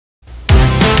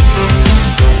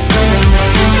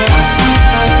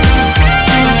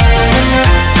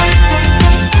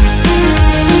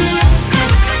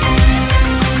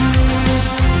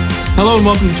and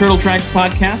welcome to Turtle Tracks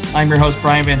Podcast. I'm your host,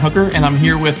 Brian Van Hooker, and I'm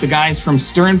here with the guys from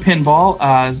Stern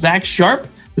Pinball, Zach Sharp,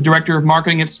 the Director of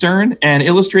Marketing at Stern, and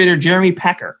illustrator Jeremy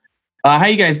Packer. How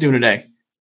you guys doing today?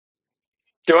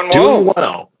 Doing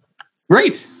well.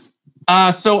 Great.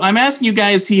 So I'm asking you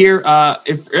guys here,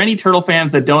 if there are any Turtle fans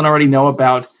that don't already know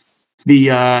about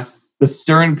the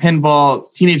Stern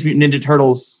Pinball Teenage Mutant Ninja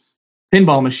Turtles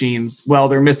pinball machines, well,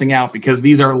 they're missing out because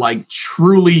these are like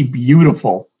truly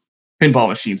beautiful pinball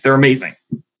machines. They're amazing.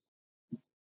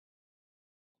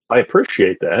 I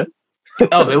appreciate that.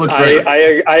 Oh, they look great.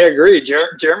 I agree.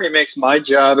 Jeremy makes my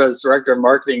job as director of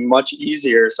marketing much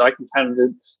easier, so I can kind of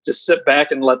just sit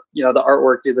back and let the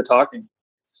artwork do the talking.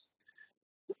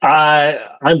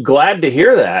 I'm glad to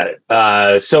hear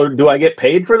that. So, do I get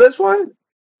paid for this one?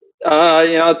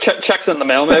 Checks in the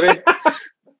mail, maybe.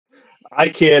 I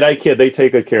kid. They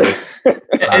take good care of it.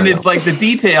 And it's like the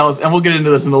details, and we'll get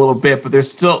into this in a little bit, but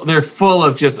they're full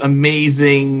of just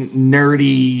amazing,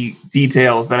 nerdy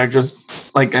details that are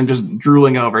just like I'm just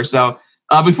drooling over. So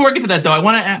before I get to that, though,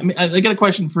 I got a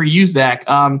question for you, Zach.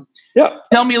 Yeah.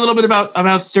 Tell me a little bit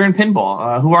about Stern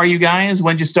Pinball. Who are you guys?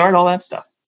 When did you start? All that stuff.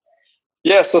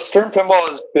 Yeah, so Stern Pinball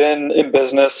has been in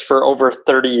business for over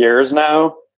 30 years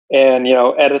now. And,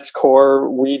 at its core,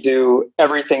 we do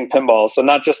everything pinball. So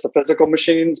not just the physical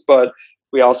machines, but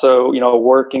we also,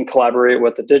 work and collaborate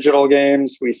with the digital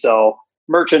games. We sell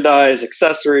merchandise,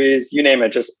 accessories, you name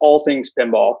it, just all things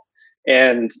pinball.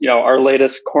 And, our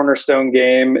latest cornerstone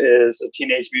game is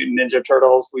Teenage Mutant Ninja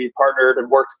Turtles. We partnered and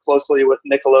worked closely with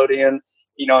Nickelodeon,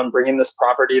 in bringing this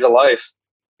property to life.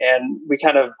 And we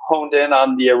kind of honed in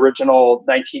on the original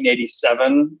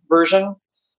 1987 version,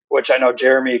 which I know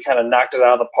Jeremy kind of knocked it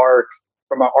out of the park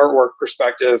from an artwork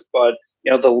perspective. But,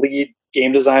 the lead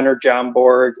game designer, John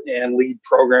Borg, and lead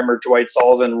programmer, Dwight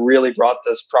Sullivan, really brought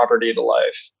this property to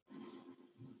life.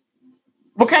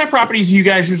 What kind of properties do you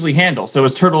guys usually handle? So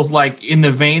is Turtles like in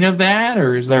the vein of that,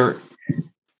 or is there...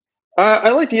 I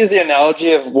like to use the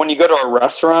analogy of when you go to a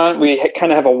restaurant, we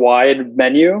kind of have a wide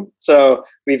menu. So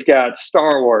we've got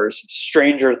Star Wars,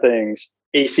 Stranger Things,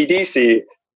 AC/DC,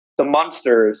 the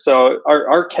Munsters. So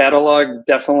our catalog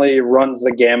definitely runs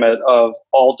the gamut of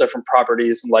all different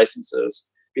properties and licenses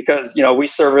because, we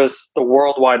service the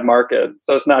worldwide market.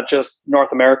 So it's not just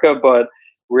North America, but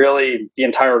really the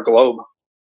entire globe.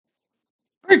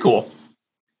 Very cool.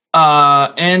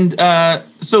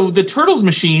 So the Turtles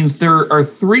machines, there are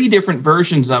 3 different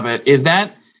versions of it. Is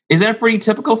that pretty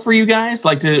typical for you guys?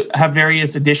 Like to have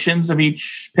various editions of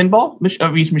each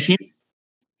of each machine?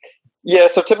 Yeah,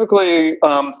 so typically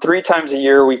 3 times a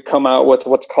year we come out with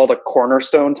what's called a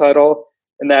cornerstone title,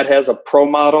 and that has a pro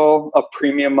model, a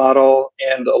premium model,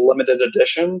 and a limited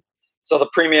edition. So the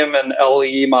premium and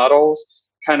LE models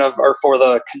kind of are for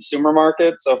the consumer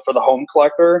market, so for the home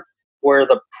collector, where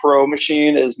the pro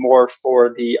machine is more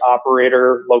for the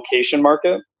operator location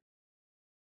market.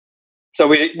 So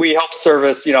we help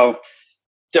service,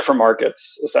 different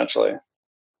markets, essentially.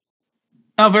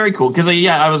 Oh, very cool. Because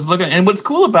I was looking, and what's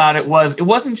cool about it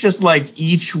wasn't just like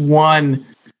each one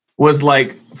was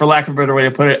like, for lack of a better way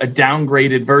to put it, a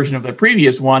downgraded version of the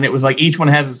previous one. It was like each one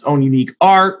has its own unique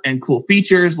art and cool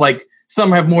features. Like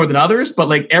some have more than others, but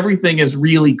like everything is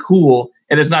really cool.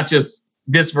 And it's not just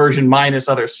this version minus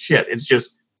other shit. It's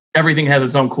just everything has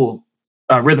its own cool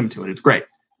rhythm to it. It's great.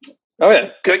 Oh yeah,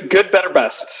 good, better,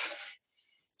 best.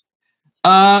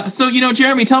 So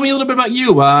Jeremy, tell me a little bit about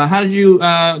you. How did you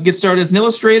get started as an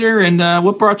illustrator, and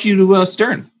what brought you to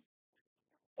Stern?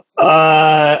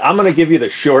 I'm going to give you the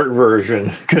short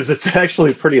version because it's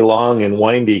actually pretty long and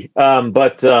windy. I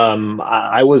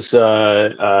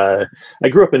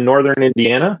grew up in northern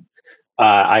Indiana.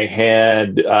 I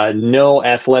had no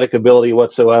athletic ability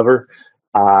whatsoever.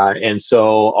 And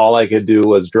so all I could do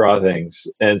was draw things.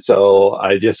 And so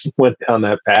I just went down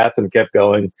that path and kept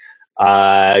going.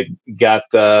 Got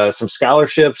some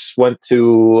scholarships, went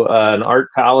to an art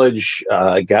college,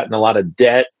 got in a lot of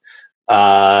debt.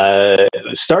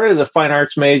 Started as a fine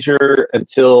arts major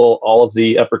until all of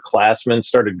the upperclassmen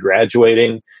started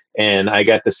graduating. And I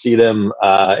got to see them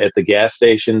at the gas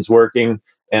stations working.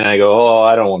 And I go, oh,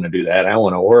 I don't want to do that. I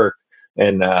want to work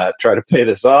and try to pay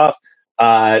this off.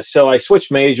 So I switched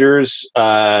majors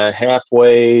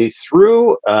halfway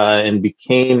through and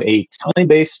became a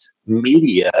time-based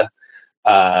media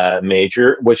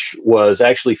major, which was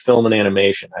actually film and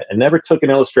animation. I never took an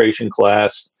illustration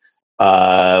class,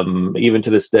 even to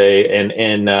this day.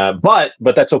 But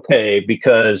that's okay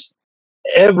because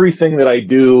everything that I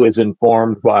do is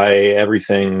informed by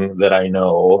everything that I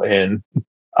know. And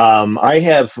I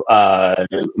have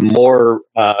more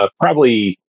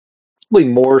probably probably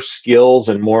more skills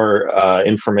and more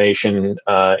information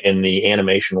in the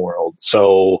animation world.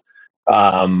 So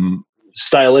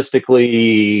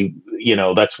stylistically,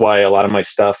 that's why a lot of my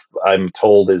stuff, I'm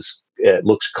told, it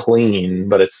looks clean,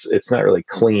 but it's not really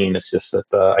clean. It's just that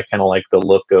I kind of like the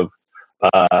look of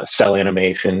cell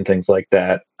animation, things like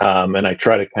that. And I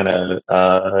try to kind of,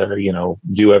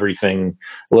 do everything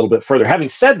a little bit further. Having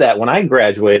said that, when I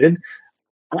graduated,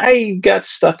 I got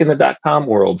stuck in the .com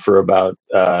world for about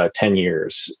 10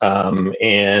 years. And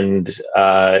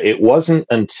it wasn't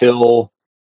until,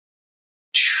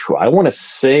 I want to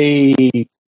say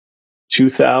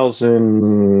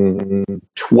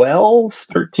 2012,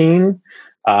 13,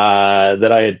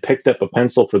 that I had picked up a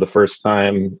pencil for the first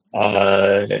time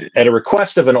at a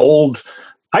request of an old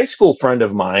high school friend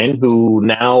of mine who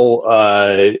now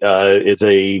is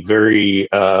a very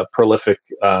prolific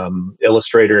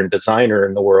illustrator and designer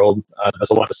in the world. Does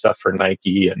a lot of stuff for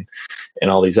Nike and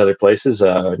all these other places,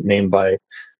 named by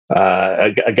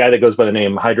a guy that goes by the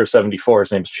name Hydro 74.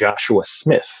 His name's Joshua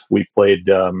Smith. We played,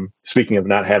 speaking of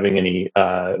not having any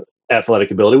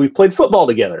athletic ability, we played football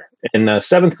together in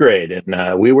 7th grade,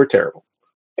 and we were terrible.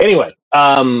 Anyway,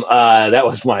 that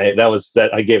was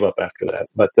I gave up after that.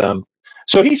 But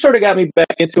so he sort of got me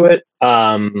back into it.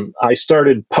 I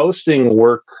started posting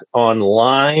work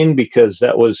online because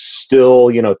that was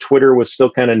still, Twitter was still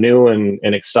kind of new and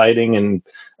exciting, and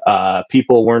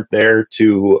people weren't there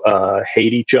to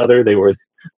hate each other. They were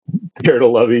there to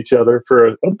love each other for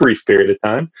a brief period of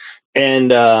time.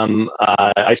 And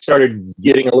I started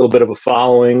getting a little bit of a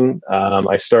following.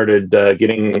 I started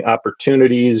getting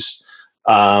opportunities.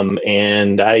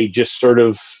 And I just sort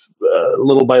of,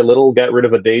 little by little, got rid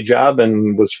of a day job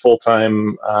and was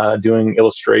full-time doing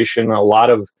illustration, a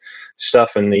lot of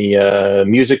stuff in the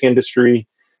music industry.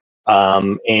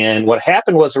 And what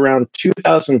happened was around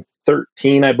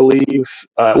 2013, I believe,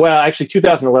 actually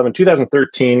 2011,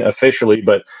 2013 officially,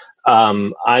 but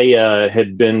I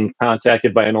had been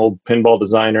contacted by an old pinball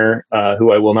designer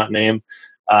who I will not name,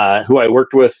 who I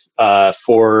worked with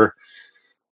for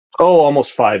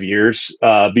almost 5 years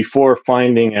before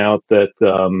finding out that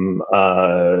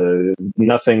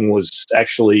nothing was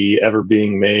actually ever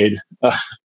being made.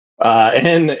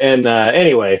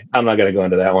 Anyway, I'm not going to go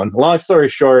into that one. Long story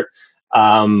short,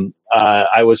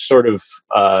 I was sort of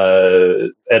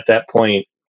at that point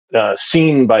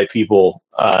seen by people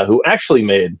who actually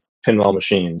made pinball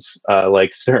machines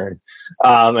like Stern.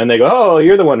 And they go, "Oh,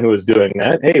 you're the one who was doing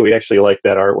that. Hey, we actually like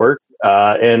that artwork."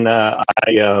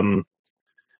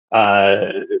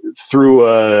 I through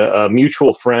a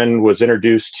mutual friend, was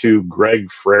introduced to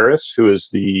Greg Freris, who is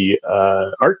the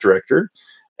art director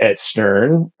at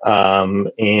Stern.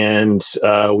 And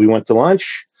we went to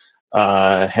lunch,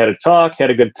 had a talk, had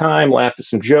a good time, laughed at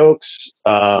some jokes.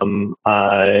 And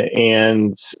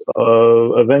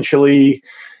eventually,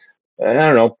 I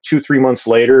don't know, 2-3 months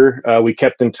later, we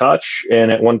kept in touch.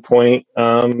 And at one point,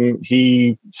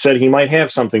 he said he might have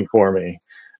something for me.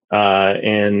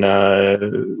 And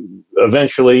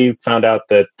eventually found out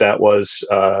that was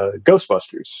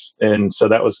Ghostbusters. And so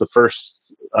that was the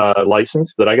first license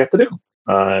that I got to do,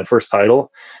 first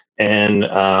title. And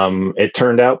it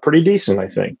turned out pretty decent, I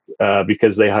think,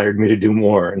 because they hired me to do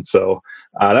more. And so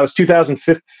that was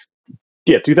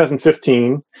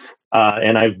 2015.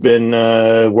 And I've been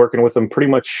working with them pretty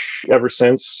much ever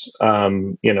since,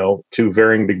 to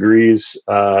varying degrees.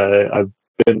 I've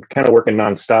been kind of working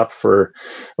nonstop for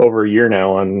over a year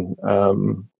now on,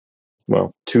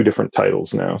 2 different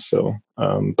titles now. So,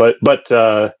 but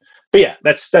yeah,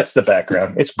 that's the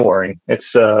background. It's boring.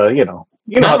 It's, how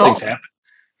things happen.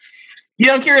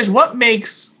 I'm curious, what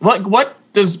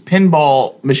does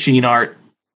pinball machine art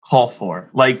call for?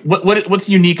 Like, what's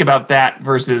unique about that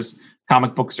versus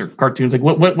comic books or cartoons? Like,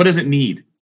 what does it need?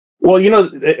 Well,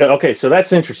 okay, so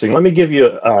that's interesting. Let me give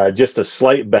you just a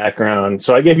slight background.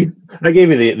 So I gave you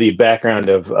the background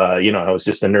of, I was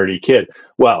just a nerdy kid.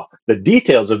 Well, the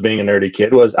details of being a nerdy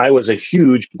kid was I was a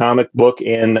huge comic book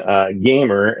and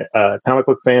comic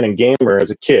book fan and gamer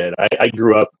as a kid. I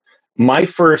grew up, my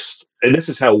first, and this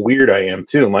is how weird I am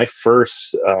too, my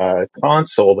first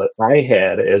console that I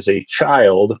had as a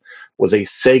child was a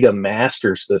Sega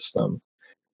Master System.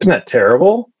 Isn't that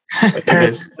terrible? My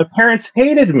parents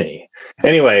hated me.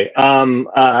 Anyway,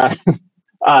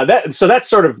 that's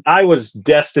sort of, I was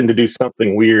destined to do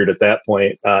something weird at that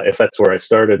point, if that's where I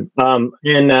started.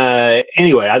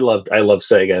 Anyway, I loved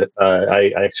Sega.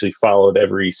 I actually followed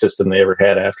every system they ever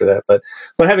had after that. But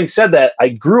having said that, I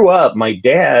grew up. My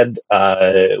dad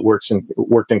worked in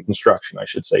construction, I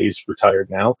should say. He's retired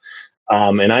now.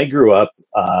 And I grew up,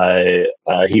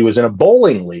 he was in a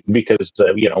bowling league because,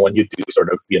 when you do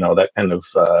sort of, that kind of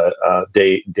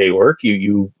day work,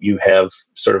 you have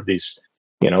sort of these,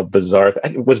 bizarre.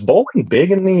 Was bowling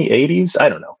big in the 80s? I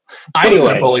don't know. I was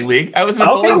in a bowling league. I was in a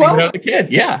bowling league when I was a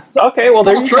kid. Yeah. Okay. Well,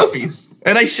 there you trophies. go.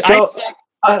 And I just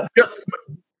as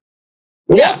much.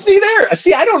 Yeah.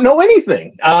 See, I don't know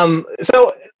anything.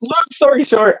 So long story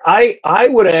short, I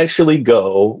would actually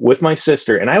go with my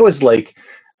sister, and I was like,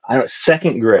 I don't know,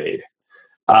 second grade.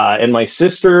 And my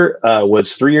sister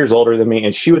was 3 years older than me,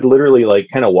 and she would literally like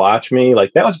kind of watch me.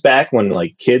 Like that was back when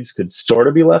like kids could sort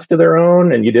of be left to their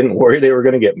own, and you didn't worry they were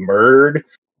going to get murdered.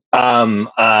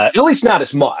 At least not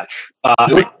as much.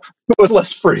 It was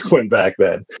less frequent back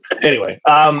then. Anyway,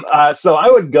 so I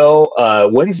would go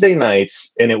Wednesday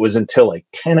nights, and it was until like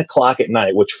 10 o'clock at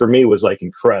night, which for me was like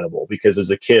incredible because as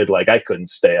a kid, like I couldn't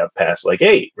stay up past like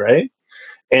 8, right?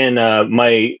 And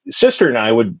my sister and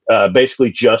I would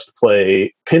basically just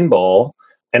play pinball.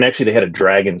 And actually, they had a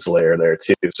Dragon's Lair there,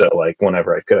 too. So, like,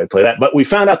 whenever I could, I'd play that. But we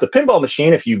found out the pinball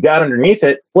machine, if you got underneath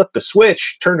it, flipped the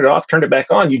switch, turned it off, turned it back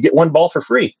on, you get one ball for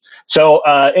free. So,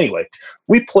 anyway,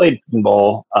 we played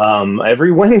pinball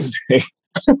every Wednesday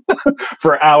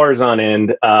for hours on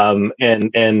end.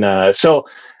 So,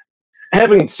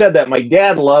 having said that, my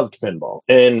dad loved pinball,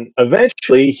 and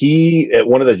eventually at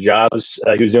one of the jobs,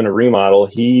 he was doing a remodel,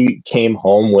 he came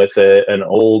home with an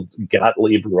old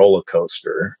Gottlieb roller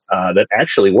coaster that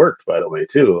actually worked, by the way,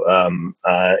 too.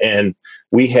 And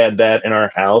we had that in our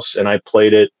house, and I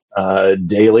played it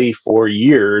daily for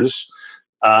years.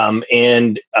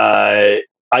 I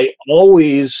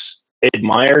always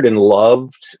admired and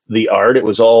loved the art. It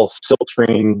was all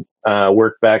silkscreen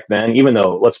work back then, even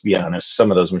though, let's be honest,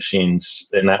 some of those machines,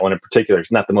 and that one in particular,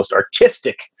 is not the most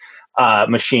artistic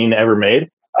machine ever made.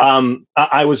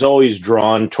 I was always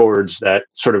drawn towards that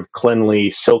sort of cleanly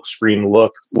silkscreen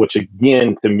look, which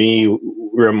again, to me,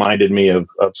 reminded me of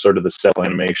sort of the cell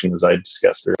animation as I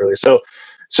discussed earlier. So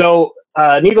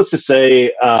needless to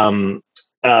say,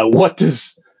 what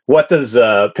does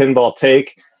pinball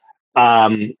take?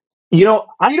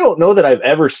 I don't know that I've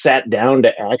ever sat down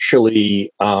to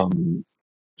actually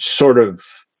sort of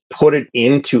put it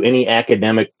into any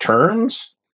academic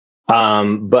terms.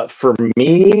 But for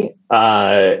me,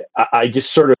 I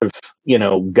just sort of,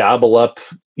 gobble up,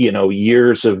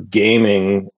 years of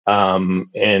gaming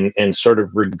and sort of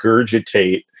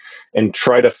regurgitate and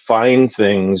try to find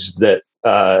things that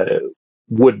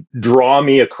would draw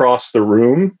me across the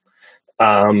room.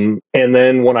 And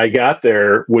then when I got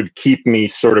there, would keep me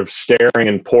sort of staring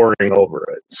and poring over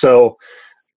it. So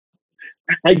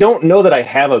I don't know that I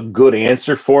have a good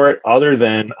answer for it, other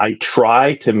than I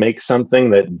try to make something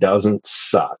that doesn't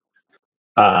suck.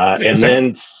 And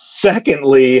then,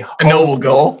 secondly, a noble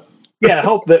goal. Yeah,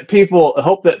 hope that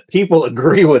people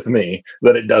agree with me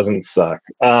that it doesn't suck.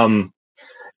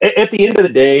 At the end of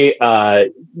the day, I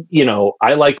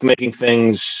like making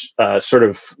things sort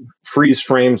of freeze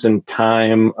frames in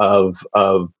time of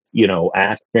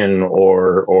action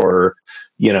or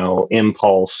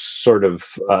impulse sort of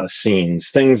scenes,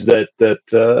 things that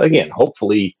again,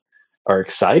 hopefully are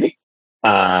exciting.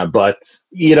 But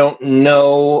you don't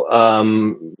know.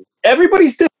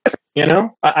 Everybody's different.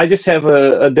 I just have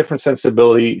a different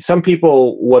sensibility. Some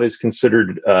people, what is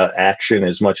considered action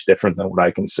is much different than what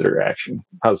I consider action.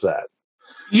 How's that?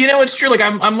 It's true. Like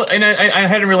I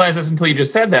hadn't realized this until you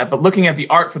just said that, but looking at the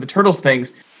art for the Turtles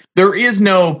things, there is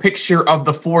no picture of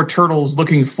the 4 turtles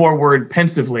looking forward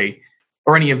pensively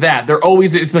or any of that.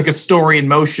 It's like a story in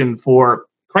motion for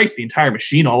Christ, the entire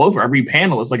machine all over. Every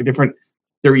panel is like a different,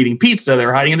 they're eating pizza,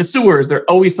 they're hiding in the sewers. There's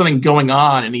always something going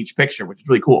on in each picture, which is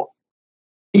really cool.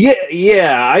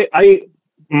 Yeah.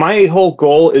 My whole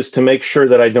goal is to make sure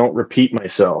that I don't repeat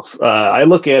myself. I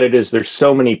look at it as there's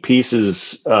so many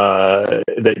pieces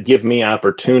that give me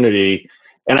opportunity.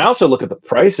 And I also look at the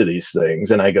price of these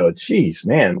things and I go, geez,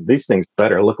 man, these things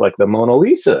better look like the Mona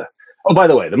Lisa. Oh, by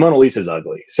the way, the Mona Lisa is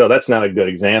ugly. So that's not a good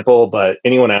example, but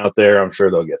anyone out there, I'm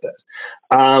sure they'll get that.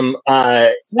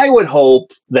 I would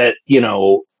hope that,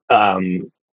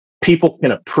 people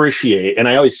can appreciate, and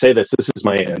I always say this is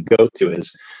my go-to,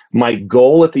 is my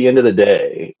goal at the end of the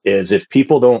day is if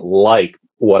people don't like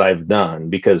what I've done,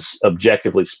 because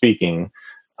objectively speaking,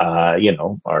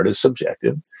 art is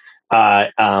subjective,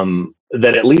 that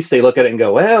at least they look at it and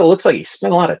go, well, it looks like he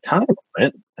spent a lot of time on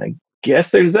it. I guess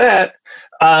there's that.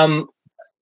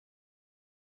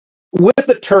 With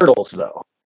the Turtles, though,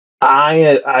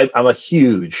 I'm a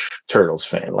huge Turtles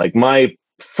fan. Like my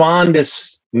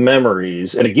fondest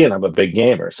memories, and again, I'm a big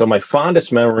gamer, so my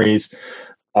fondest memories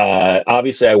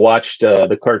Obviously, I watched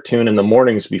the cartoon in the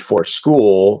mornings before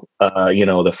school.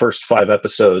 The first 5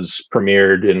 episodes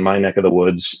premiered in my neck of the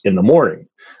woods in the morning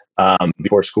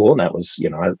before school. And that was,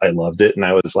 I loved it. And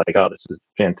I was like, oh, this is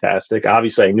fantastic.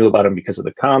 Obviously, I knew about him because of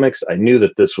the comics. I knew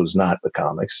that this was not the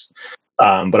comics,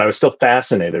 but I was still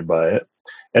fascinated by it.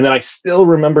 And then I still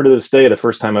remember to this day the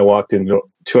first time I walked into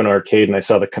an arcade and I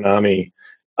saw the Konami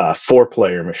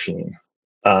 4-player machine.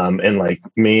 And like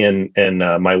me and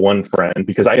my one friend,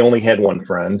 because I only had one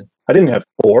friend. I didn't have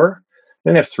 4. I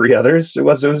didn't have 3 others. It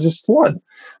was just one.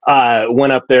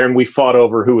 Went up there and we fought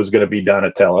over who was going to be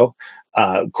Donatello.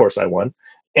 Of course, I won.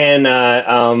 And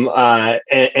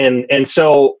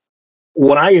so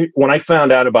when I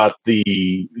found out about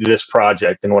this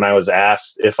project, and when I was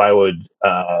asked if I would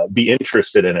be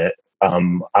interested in it,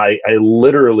 I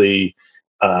literally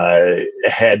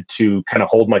had to kind of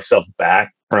hold myself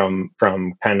back from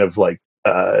kind of like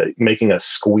making a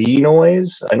squee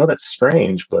noise. I know that's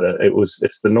strange, but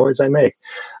it's the noise I make.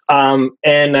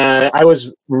 And I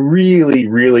was really,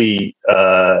 really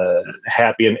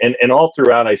happy. And all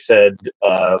throughout, I said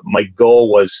my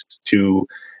goal was to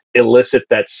elicit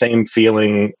that same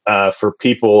feeling for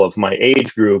people of my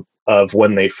age group of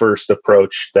when they first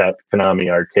approached that Konami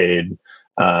arcade,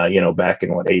 back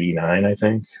in 89, I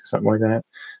think, something like that.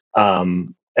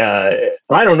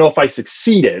 I don't know if I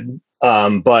succeeded,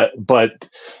 but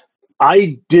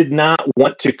I did not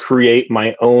want to create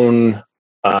my own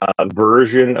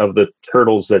version of the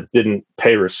Turtles that didn't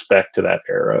pay respect to that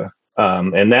era.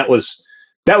 And that was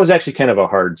actually kind of a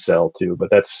hard sell too, but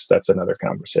that's another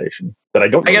conversation that I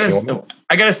don't know.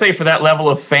 I gotta say, for that level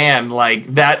of fan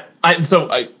like that,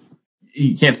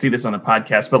 you can't see this on a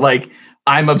podcast, but like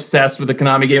I'm obsessed with the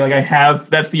Konami game. Like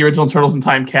that's the original Turtles in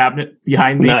Time cabinet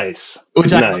behind me. Nice.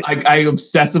 Which nice. I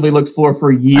obsessively looked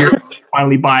for years,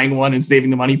 finally buying one and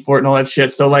saving the money for it and all that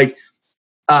shit. So like,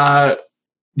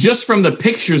 just from the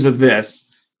pictures of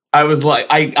this, I was like,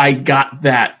 I got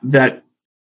that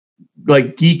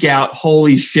like geek out,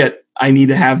 holy shit, I need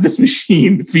to have this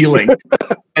machine feeling.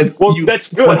 That's good.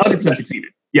 100% succeeded.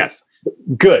 Yes.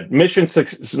 Good. Mission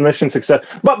success.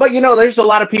 But there's a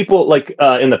lot of people like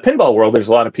in the pinball world, there's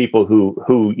a lot of people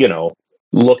who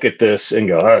look at this and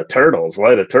go, Turtles,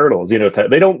 why the Turtles?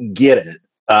 They don't get it.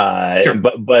 Sure.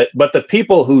 But the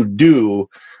people who do,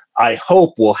 I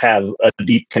hope, will have a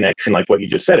deep connection like what you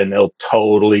just said, and they'll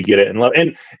totally get it and love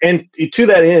it. And to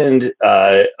that end,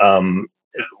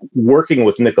 working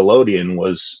with Nickelodeon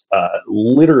was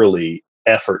literally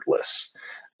effortless.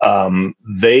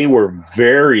 They were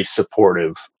very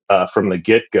supportive from the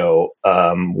get-go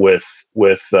with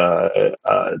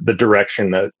the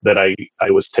direction that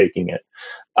I was taking it.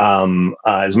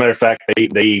 As a matter of fact,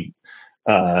 they've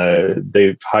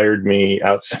hired me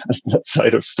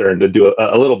outside of Stern to do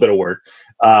a little bit of work,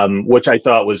 which I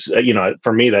thought was,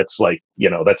 for me, that's like,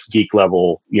 that's geek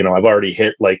level. I've already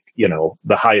hit like,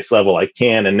 the highest level I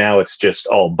can, and now it's just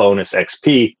all bonus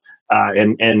XP.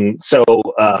 And so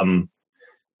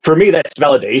for me, that's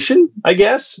validation, I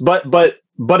guess. But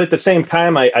at the same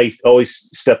time, I always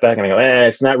step back and I go,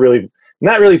 it's not really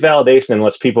validation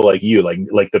unless people like you,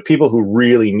 like the people who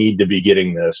really need to be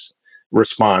getting this,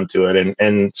 respond to it.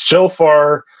 And so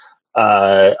far,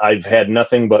 I've had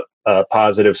nothing but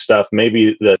positive stuff.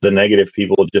 Maybe the negative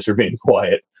people just remain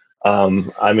quiet. I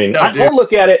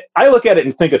look at it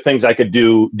and think of things I could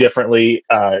do differently.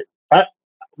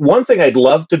 One thing I'd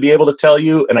love to be able to tell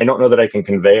you, and I don't know that I can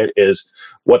convey it, is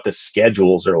what the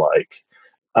schedules are like.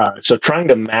 So trying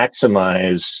to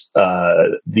maximize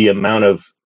the amount of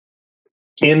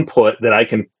input that I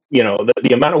can,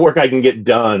 the amount of work I can get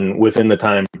done within the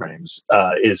time frames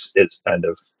is kind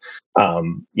of,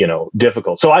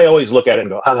 difficult. So I always look at it and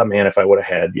go, man, if I would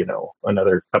have had,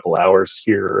 another couple hours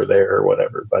here or there or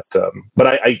whatever. But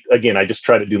I just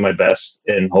try to do my best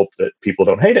and hope that people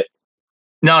don't hate it.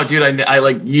 No, dude, I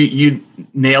like you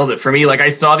nailed it for me. Like I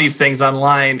saw these things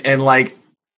online and like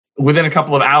within a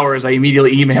couple of hours, I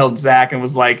immediately emailed Zach and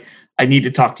was like, I need to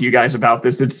talk to you guys about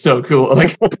this. It's so cool.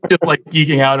 Like just like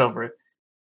geeking out over it.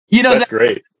 That's Zach,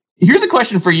 great. Here's a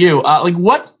question for you. Like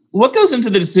what goes into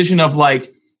the decision of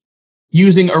like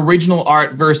using original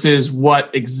art versus what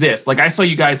exists? Like I saw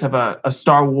you guys have a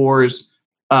Star Wars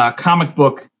comic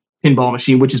book pinball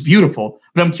machine, which is beautiful.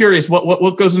 But I'm curious,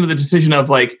 what goes into the decision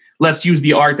of like, let's use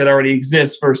the art that already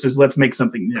exists versus let's make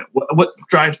something new? What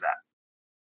drives that?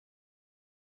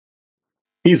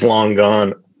 He's long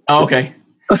gone. Oh, okay.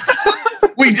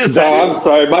 We just. I'm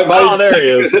sorry. Oh, there he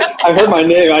is. I heard my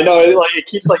name. I know it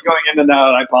keeps like going in and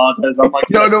out. I apologize. I'm like,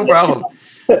 no problem.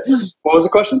 What was the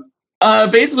question?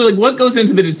 Basically, like what goes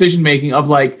into the decision making of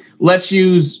like, let's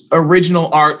use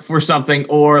original art for something,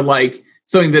 or like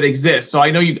something that exists. So I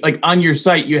know you like on your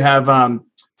site you have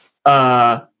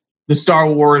the Star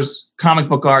Wars comic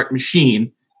book art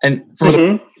machine, and from what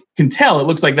I can tell, it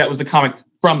looks like that was the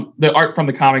art from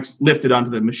the comics lifted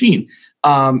onto the machine,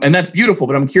 and that's beautiful.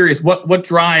 But I'm curious, what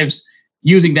drives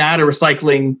using that or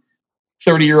recycling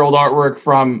 30-year-old artwork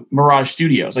from Mirage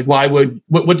Studios? Like,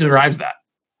 what drives that?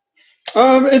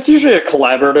 It's usually a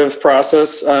collaborative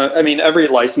process. I mean, every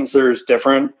licensor is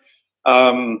different.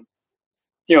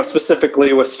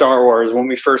 Specifically with Star Wars, when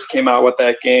we first came out with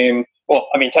that game, well,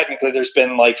 I mean, technically there's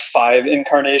been like 5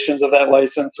 incarnations of that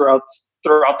license throughout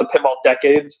the pinball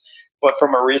decades. But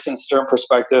from a recent Stern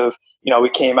perspective, we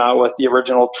came out with the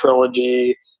original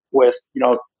trilogy with,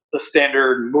 the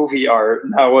standard movie art.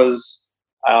 And that was,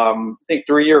 I think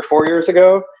 3 or 4 years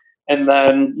ago. And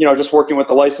then, just working with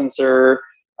the licensor,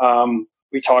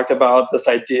 we talked about this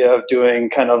idea of doing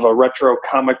kind of a retro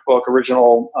comic book,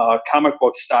 original comic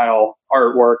book style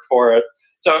artwork for it.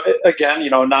 So again,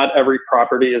 not every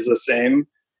property is the same.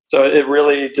 So it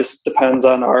really just depends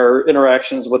on our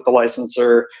interactions with the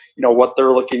licensor, what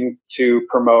they're looking to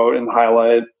promote and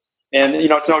highlight. And,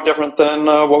 it's no different than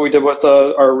what we did with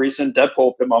our recent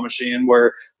Deadpool pinball machine,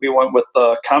 where we went with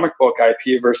the comic book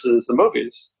IP versus the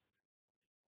movies.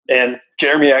 And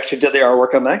Jeremy actually did the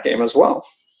artwork on that game as well.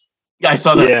 I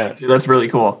saw that. Yeah. That's really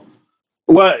cool.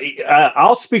 Well,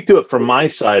 I'll speak to it from my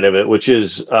side of it, which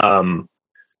is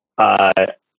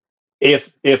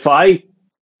if I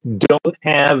don't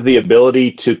have the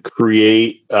ability to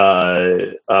create,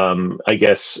 art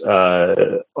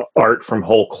from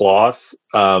whole cloth,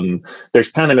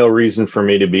 there's kind of no reason for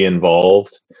me to be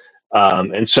involved.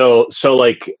 And so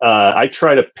I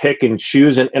try to pick and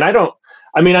choose, and I know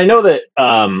that,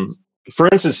 for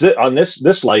instance, on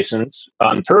this license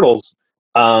on Turtles,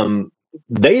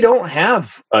 they don't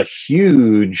have a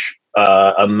huge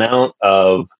amount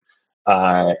of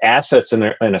assets in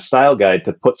a style guide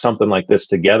to put something like this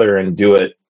together and do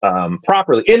it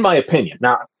properly, in my opinion.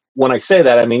 Now, when I say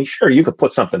that, I mean, sure, you could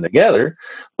put something together,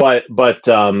 but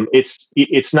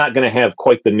it's not going to have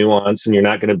quite the nuance, and you're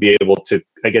not going to be able to,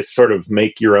 I guess, sort of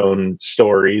make your own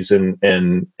stories and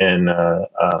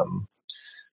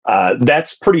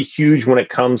that's pretty huge when it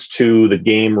comes to the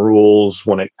game rules,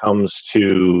 when it comes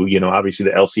to, obviously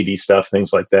the LCD stuff,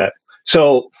 things like that.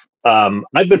 So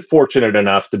I've been fortunate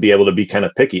enough to be able to be kind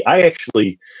of picky. I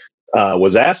actually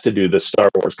was asked to do the Star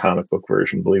Wars comic book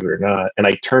version, believe it or not, and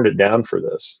I turned it down for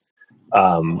this.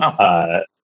 Wow.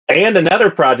 And another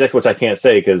project, which I can't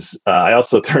say because I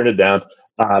also turned it down.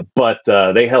 But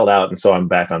they held out, and so I'm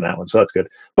back on that one. So that's good.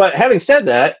 But having said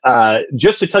that,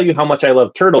 just to tell you how much I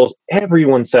love Turtles,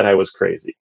 everyone said I was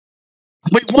crazy.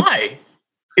 Wait, why?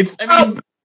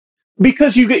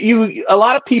 Because a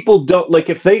lot of people don't like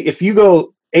if you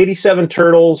go 87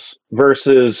 Turtles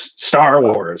versus Star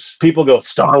Wars, people go,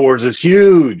 Star Wars is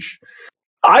huge.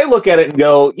 I look at it and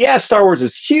go, yeah, Star Wars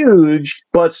is huge,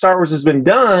 but Star Wars has been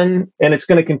done and it's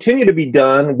going to continue to be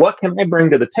done. What can I bring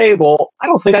to the table? I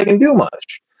don't think I can do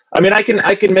much. I mean, I can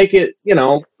make it,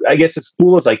 I guess as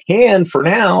cool as I can for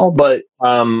now, but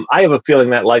I have a feeling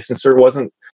that licensor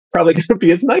wasn't probably going to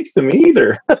be as nice to me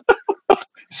either.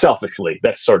 Selfishly,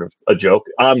 that's sort of a joke.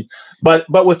 But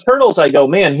with Turtles, I go,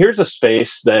 man, here's a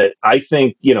space that I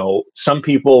think, some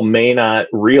people may not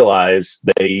realize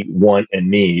they want and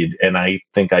need. And I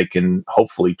think I can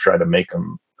hopefully try to make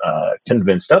them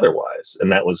convinced otherwise.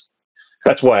 And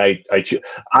that's why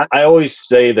I always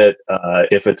say that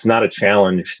if it's not a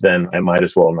challenge, then I might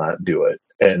as well not do it.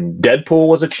 And Deadpool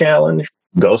was a challenge.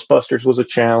 Ghostbusters was a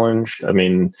challenge. I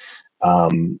mean,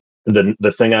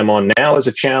 the thing I'm on now is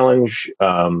a challenge.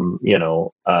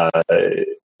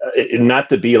 Not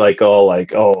to be like,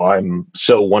 I'm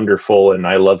so wonderful and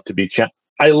I love to be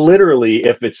I literally,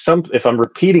 if I'm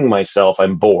repeating myself,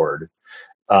 I'm bored.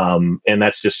 And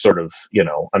that's just sort of,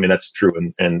 that's true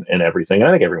in everything.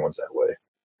 I think everyone's that way.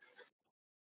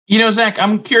 Zach,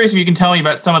 I'm curious if you can tell me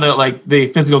about some of the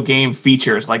physical game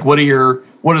features. Like, what are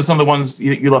some of the ones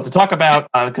you love to talk about?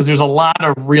 Because there's a lot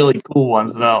of really cool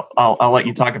ones that I'll let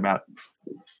you talk about.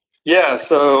 Yeah.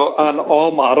 So on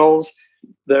all models,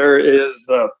 there is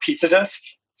the pizza disc.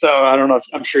 So I don't know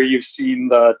I'm sure you've seen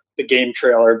the game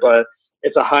trailer, but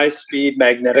it's a high-speed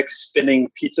magnetic spinning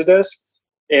pizza disc,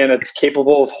 and it's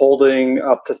capable of holding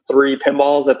up to 3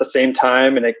 pinballs at the same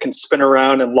time, and it can spin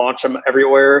around and launch them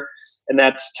everywhere. And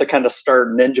that's to kind of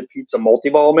start Ninja Pizza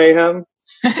multi-ball mayhem,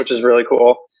 which is really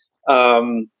cool.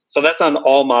 So that's on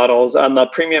all models. On the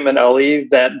Premium and LE,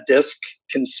 that disc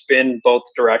can spin both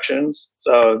directions.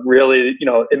 So really,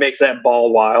 it makes that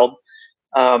ball wild.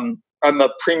 On the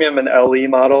Premium and LE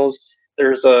models,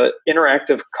 there's a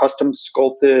interactive custom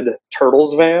sculpted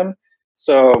Turtles van.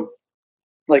 So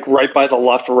like right by the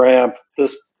left ramp,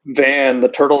 this van, the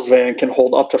Turtles van, can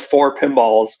hold up to 4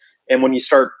 pinballs. And when you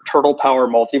start Turtle Power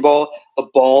multi-ball, the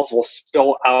balls will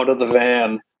spill out of the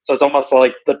van. So it's almost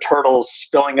like the turtles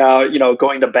spilling out,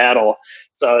 going to battle.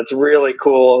 So it's a really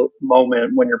cool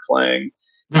moment when you're playing.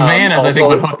 The van is, I think,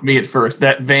 what hooked me at first.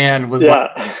 That van was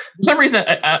like, for some reason,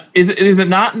 is it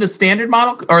not in the standard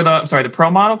model or the pro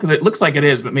model? Because it looks like it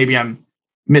is, but maybe I'm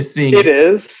misseeing it. It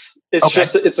is. It's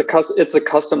just it's a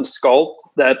custom sculpt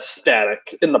that's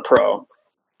static in the pro.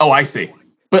 Oh, I see.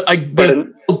 But like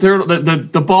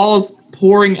the balls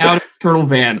pouring out of the turtle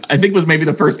van, I think was maybe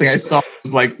the first thing I saw.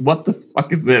 Was like, what the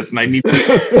fuck is this? And I need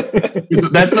to.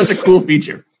 That's such a cool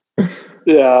feature.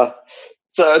 Yeah.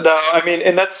 So no, I mean,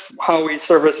 and that's how we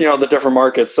service, the different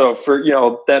markets. So for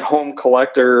that home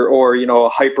collector or a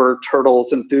hyper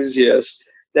turtles enthusiast,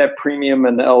 that premium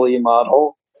and LE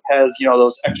model has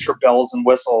those extra bells and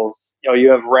whistles.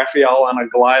 You have Raphael on a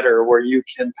glider where you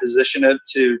can position it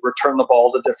to return the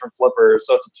ball to different flippers.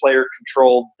 So it's a player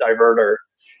controlled diverter.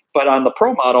 But on the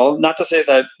pro model, not to say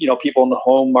that people in the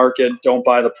home market don't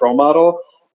buy the pro model,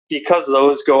 because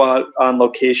those go out on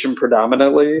location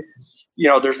predominantly.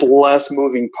 There's less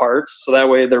moving parts, so that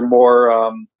way they're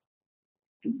more.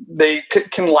 They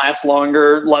can last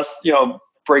longer, less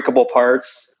breakable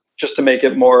parts, just to make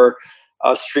it more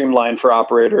streamlined for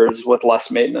operators with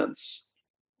less maintenance.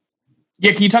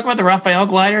 Yeah, can you talk about the Raphael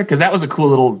glider? Because that was a cool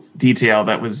little detail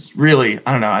that was really,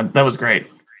 I don't know, that was great.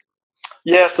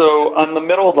 Yeah, so on the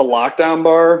middle of the lockdown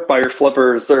bar by your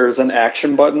flippers, there's an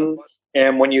action button.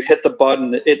 And when you hit the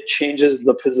button, it changes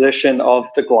the position of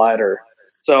the glider.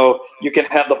 So you can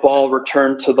have the ball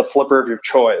return to the flipper of your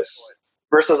choice.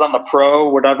 Versus on the Pro,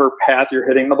 whatever path you're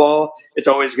hitting the ball, it's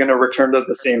always going to return to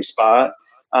the same spot.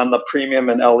 On the Premium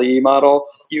and LE model,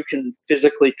 you can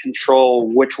physically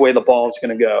control which way the ball is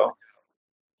going to go.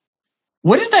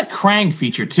 What is that crank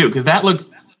feature too? Because that looks,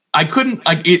 I couldn't,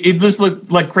 like, it just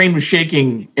looked like Crane was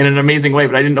shaking in an amazing way,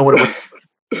 but I didn't know what it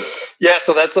was. Yeah,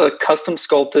 so that's a custom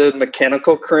sculpted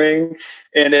mechanical crane,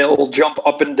 and it will jump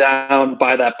up and down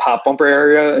by that pop bumper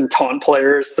area and taunt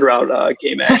players throughout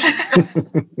game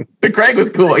action. The crank was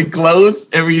cool. It glows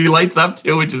and he lights up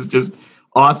too, which is just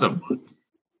awesome.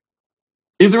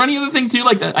 Is there any other thing too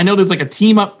like that? I know there's like a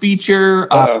team up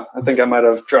feature. I think I might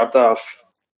have dropped off.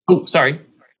 Oh, sorry.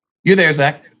 You're there,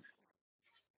 Zach.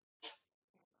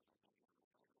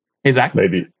 Hey, Zach.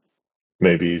 Maybe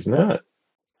he's not.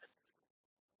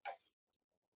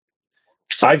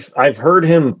 I've heard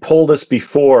him pull this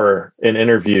before in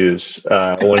interviews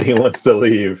when he wants to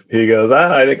leave. He goes,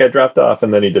 I think I dropped off,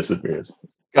 and then he disappears.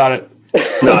 Got it.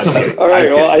 No, all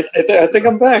right. Well, I think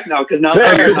I'm back now because now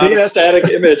I have a static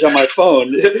image on my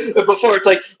phone. Before it's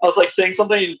like I was like saying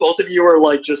something, and both of you were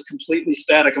like just completely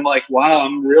static. I'm like, wow,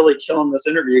 I'm really killing this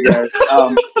interview, guys.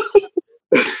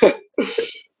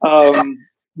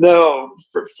 No,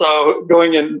 so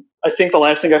going in, I think the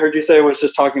last thing I heard you say was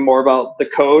just talking more about the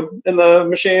code in the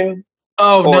machine.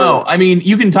 Oh, no. I mean,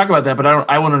 you can talk about that, but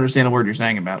I won't understand a word you're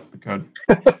saying about the code.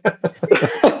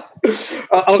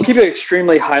 I'll keep it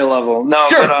extremely high level. No,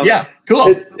 sure. But, yeah,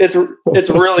 cool. It's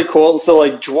really cool. So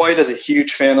like Droid is a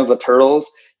huge fan of the Turtles.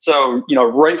 So,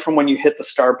 right from when you hit the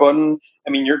start button,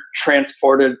 I mean, you're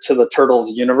transported to the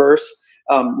Turtles universe.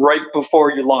 Right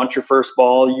before you launch your first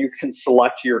ball, you can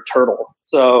select your turtle.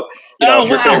 So, if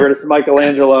your favorite is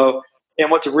Michelangelo. And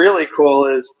what's really cool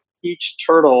is each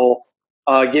turtle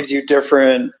gives you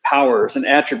different powers and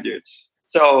attributes.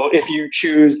 So if you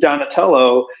choose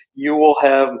Donatello, you will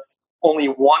have only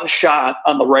one shot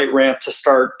on the right ramp to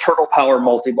start Turtle Power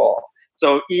multi-ball.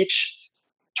 So each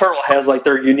turtle has like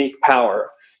their unique power.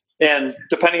 And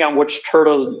depending on which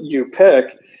turtle you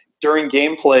pick, during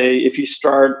gameplay, if you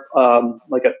start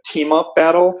like a team-up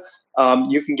battle,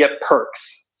 you can get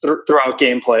perks throughout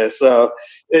gameplay. So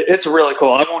it's really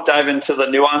cool. I won't dive into the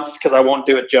nuance because I won't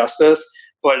do it justice.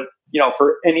 But,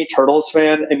 for any Turtles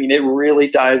fan, I mean, it really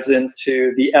dives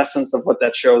into the essence of what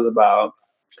that show's about.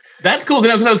 That's cool,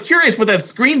 because I was curious what that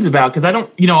screen's about, because I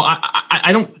don't,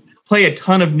 I don't play a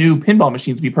ton of new pinball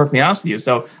machines, to be perfectly honest with you.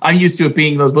 So I'm used to it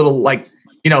being those little, like,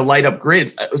 light up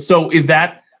grids. So is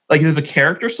that, like, there's a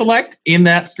character select in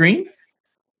that screen?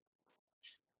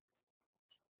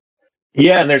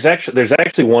 Yeah, and there's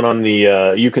actually one on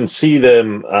the you can see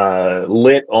them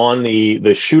lit on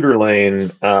the shooter lane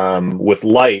with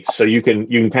lights, so you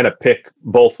can kind of pick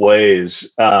both ways.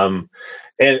 And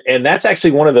that's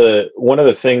actually one of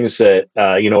the things that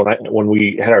when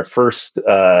we had our first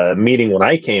meeting when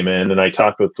I came in and I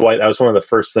talked with Dwight, that was one of the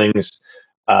first things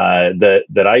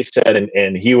that I said,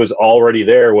 and he was already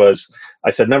there. Was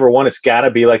I said, number one, it's got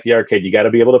to be like the arcade. You got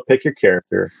to be able to pick your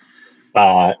character.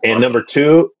 And number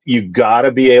two, you got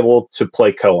to be able to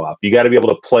play co-op. You got to be able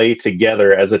to play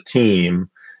together as a team.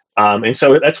 And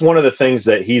so that's one of the things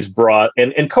that he's brought.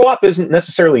 And co-op isn't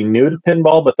necessarily new to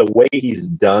pinball, but the way he's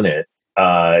done it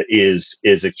is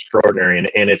extraordinary.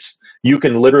 And it's, you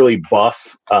can literally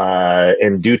buff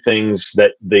and do things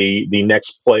that the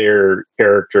next player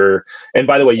character. And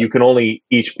by the way, you can only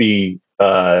each be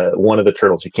one of the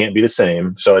turtles. You can't be the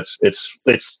same, so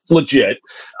it's legit.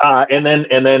 And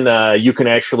then you can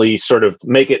actually sort of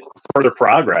make it further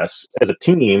progress as a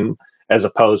team, as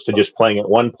opposed to just playing it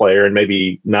one player and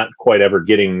maybe not quite ever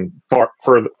getting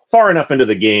far enough into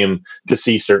the game to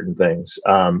see certain things.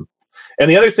 And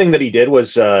the other thing that he did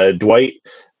was Dwight.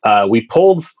 We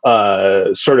pulled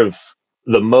sort of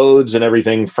the modes and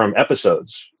everything from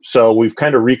episodes. So we've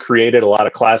kind of recreated a lot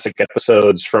of classic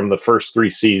episodes from the first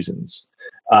 3 seasons.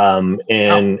 That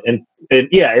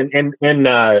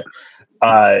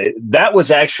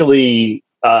was actually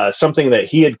something that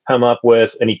he had come up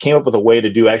with, and he came up with a way to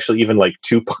do actually even like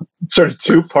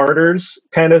two-parters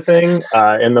kind of thing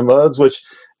in the modes, which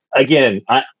again,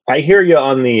 I hear you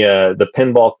on the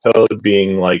pinball code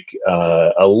being like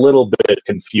a little bit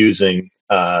confusing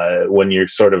when you're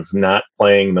sort of not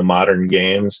playing the modern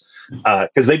games,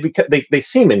 because they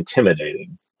seem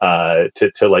intimidating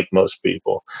to like most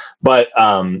people. But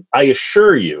I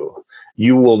assure you,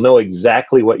 you will know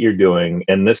exactly what you're doing.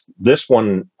 And this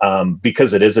one,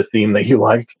 because it is a theme that you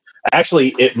like,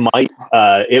 actually it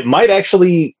might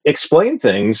actually explain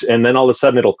things, and then all of a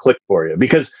sudden it'll click for you,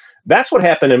 because that's what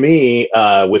happened to me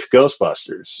with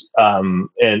Ghostbusters,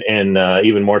 and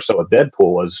even more so with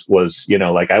Deadpool was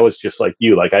like I was just like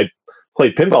you, like I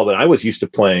played pinball, but I was used to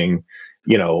playing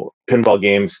pinball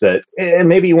games that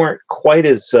maybe weren't quite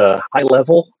as high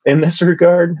level in this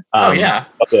regard. But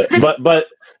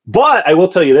I will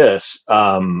tell you this: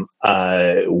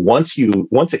 once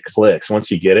it clicks, once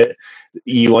you get it,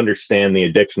 you understand the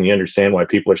addiction. You understand why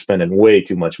people are spending way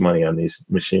too much money on these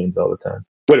machines all the time.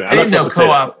 Wait a minute, I didn't know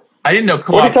co-op. What are you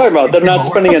talking about? They're not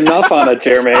spending enough on it,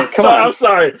 Jeremy. Come on. I'm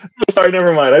sorry.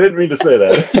 Never mind. I didn't mean to say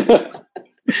that.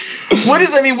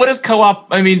 What is co-op?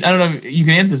 I mean, I don't know if you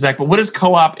can answer this, Zach, but what does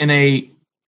co-op in a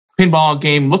pinball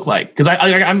game look like? Because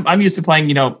I'm used to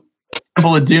playing,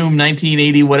 Temple of Doom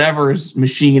 1980 whatever's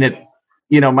machine at,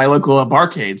 my local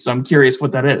barcade. So I'm curious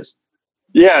what that is.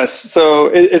 Yes. So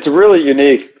it's really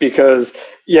unique because,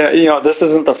 this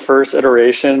isn't the first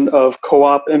iteration of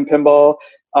co-op in pinball.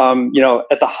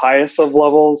 At the highest of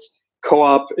levels,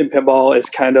 co-op in pinball is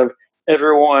kind of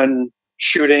everyone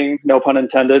shooting, no pun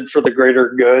intended, for the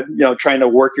greater good, trying to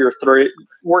work your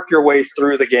way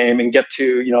through the game and get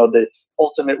to, the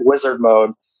ultimate wizard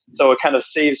mode. So it kind of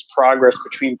saves progress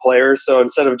between players. So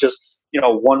instead of just,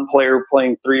 one player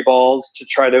playing 3 balls to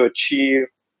try to achieve,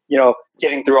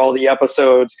 getting through all the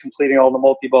episodes, completing all the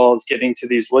multi-balls, getting to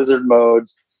these wizard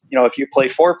modes, if you play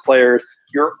 4 players,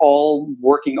 you're all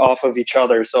working off of each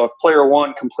other. So if player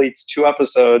 1 completes 2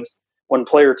 episodes, when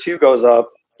player 2 goes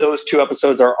up, those 2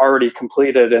 episodes are already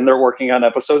completed and they're working on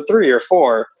episode 3 or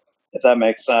 4, if that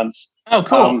makes sense. Oh,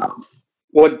 cool.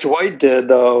 What Dwight did,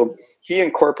 though, he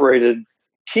incorporated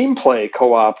team play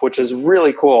co-op, which is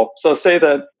really cool. So say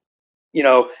that,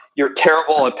 you're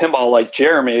terrible at pinball like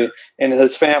Jeremy and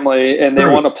his family, and they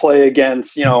want to play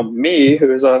against, me,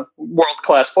 who's a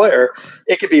world-class player.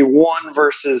 It could be 1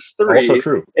 versus 3. Also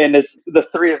true. And it's the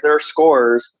 3 of their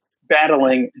scores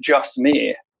battling just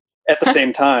me at the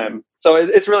same time. So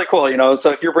it's really cool,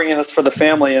 So if you're bringing this for the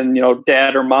family and,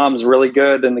 dad or mom's really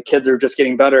good and the kids are just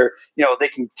getting better, they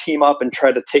can team up and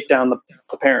try to take down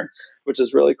the parents, which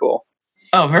is really cool.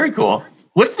 Oh, very cool.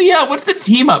 What's the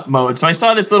team up mode? So I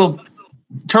saw this little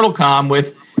TurtleCom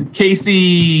with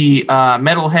Casey,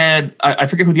 Metalhead. I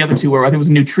forget who the other 2 were. I think it was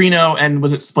Neutrino, and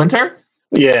was it Splinter?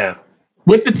 Yeah.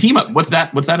 What's the team up? What's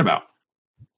that about?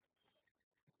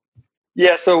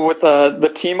 Yeah, so with the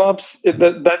team ups,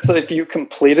 that's if you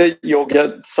complete it, you'll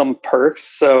get some perks.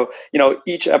 So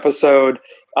each episode,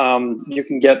 you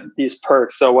can get these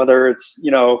perks. So whether it's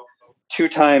 2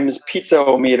 times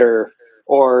pizza-o-meter,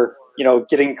 or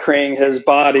getting Krang his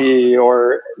body,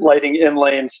 or lighting in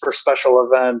lanes for special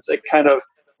events, it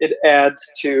adds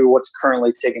to what's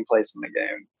currently taking place in the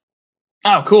game.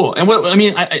 Oh, cool. And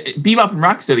Bebop and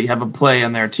Rocksteady have a play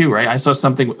on there too, right? I saw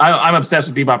something. I'm obsessed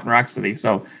with Bebop and Rocksteady,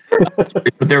 so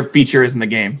but their feature is in the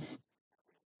game.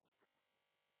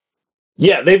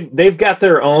 Yeah, they've got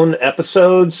their own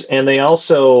episodes, and they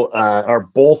also are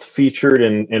both featured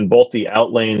in both the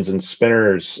Outlanes and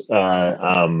Spinners,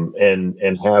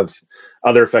 and have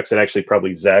other effects that actually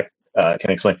probably Zach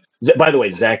can explain. By the way,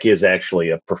 Zach is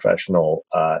actually a professional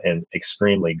and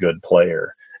extremely good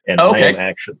player, and Okay.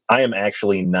 I am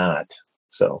actually not.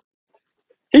 So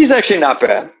He's actually not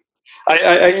bad.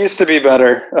 I used to be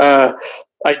better.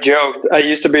 I joked. I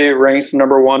used to be ranked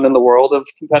number 1 in the world of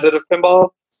competitive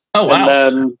pinball. Oh, And wow.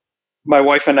 then my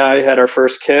wife and I had our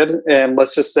first kid, and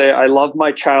let's just say I love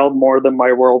my child more than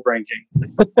my world ranking.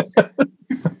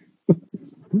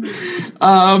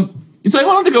 So I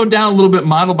wanted to go down a little bit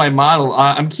model by model.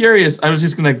 I'm curious. I was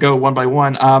just going to go one by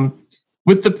one.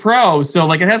 With the Pro, so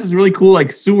like it has this really cool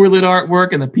like sewer lid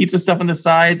artwork and the pizza stuff on the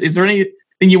sides. Is there anything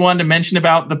you wanted to mention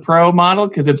about the Pro model?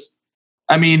 Because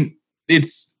I wouldn't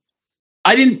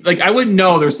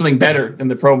know there's something better than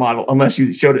the Pro model unless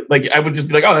you showed it. Like I would just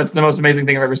be like, oh, that's the most amazing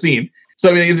thing I've ever seen. So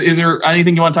I mean, is there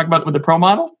anything you want to talk about with the Pro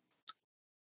model?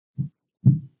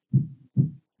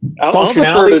 I'll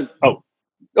defer to, oh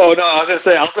no, I was going to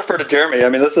say I'll defer to Jeremy. I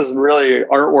mean, this is really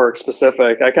artwork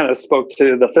specific. I kind of spoke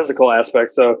to the physical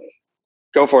aspect, so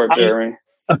go for it, Jeremy.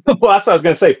 Well, that's what I was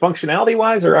going to say. Functionality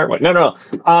wise or artwork? No.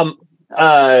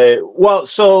 Well,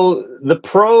 so the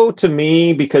Pro to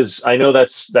me, because I know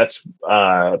that's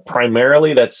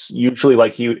primarily that's usually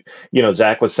like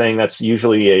Zach was saying, that's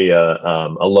usually a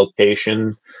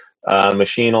location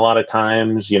machine. A lot of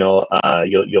times, you'll a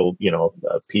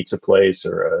pizza place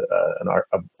or an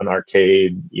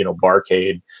arcade,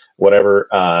 barcade, whatever.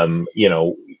 A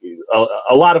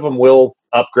lot of them will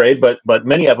upgrade, but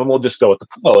many of them will just go with the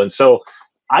Pro, and so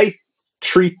I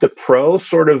treat the Pro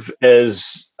sort of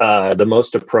as the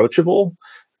most approachable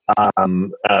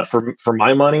for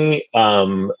my money,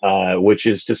 which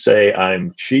is to say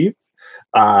I'm cheap.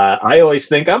 I always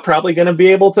think I'm probably going to be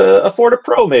able to afford a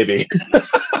Pro maybe.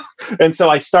 And so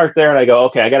I start there and I go,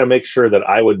 okay, I got to make sure that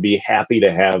I would be happy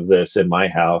to have this in my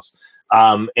house.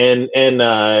 So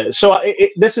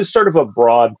this is sort of a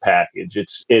broad package. It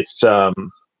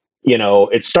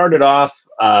started off,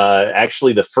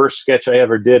 actually the first sketch I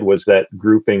ever did was that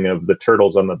grouping of the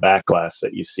turtles on the back glass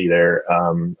that you see there.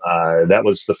 That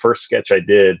was the first sketch I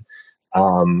did.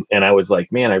 And I was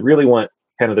like, man, I really want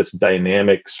kind of this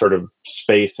dynamic sort of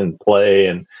space and play.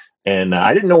 And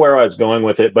I didn't know where I was going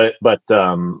with it, but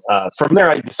from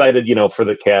there I decided, for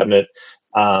the cabinet,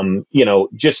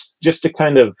 just to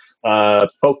kind of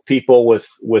poke people with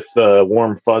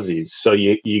warm fuzzies. So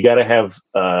you got to have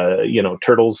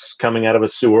turtles coming out of a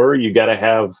sewer. You got to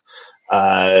have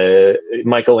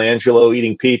Michelangelo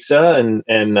eating pizza,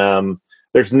 and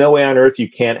there's no way on earth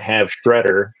you can't have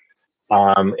Shredder.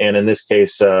 And in this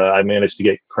case, I managed to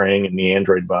get Krang and the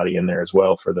android body in there as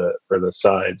well for the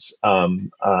sides.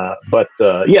 But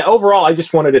overall, I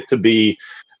just wanted it to be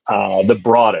the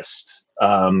broadest.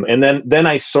 And then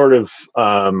I sort of,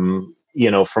 from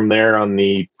there on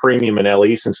the premium and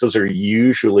LE, since those are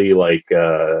usually like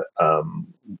what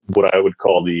I would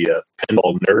call the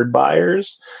pinball nerd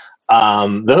buyers,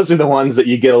 those are the ones that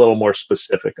you get a little more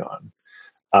specific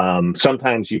on.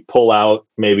 Sometimes you pull out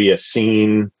maybe a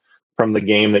scene from the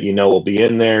game that will be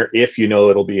in there, if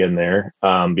it'll be in there,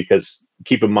 because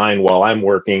keep in mind, while I'm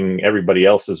working, everybody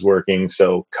else is working,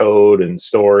 so code and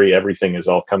story, everything is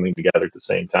all coming together at the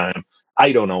same time.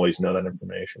 I don't always know that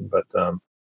information,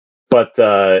 but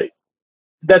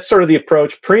that's sort of the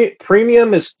approach.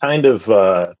 Premium is kind of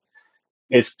the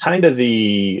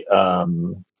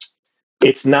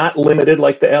it's not limited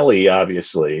like the LE,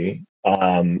 obviously.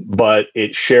 But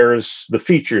it shares the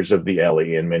features of the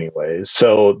LE in many ways.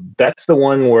 So that's the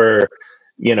one where,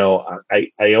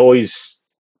 I always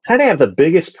kind of have the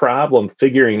biggest problem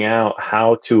figuring out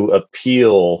how to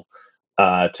appeal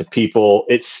to people.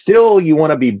 It's still, you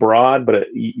want to be broad,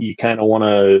 but you kind of want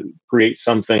to create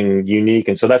something unique.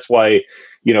 And so that's why,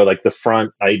 like the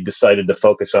front, I decided to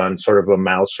focus on sort of a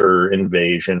Mouser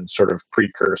invasion sort of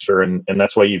precursor. And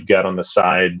that's why you've got on the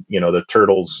side, the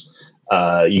turtles.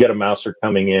 You got a Mouser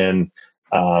coming in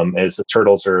as the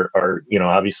turtles are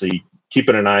obviously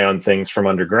keeping an eye on things from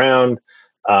underground.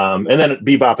 And then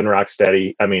Bebop and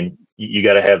Rocksteady. I mean, you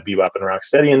got to have Bebop and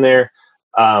Rocksteady in there.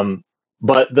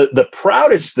 But the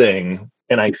proudest thing,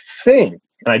 and I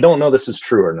don't know this is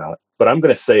true or not, but I'm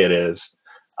going to say it is.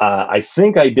 I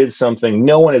think I did something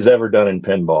no one has ever done in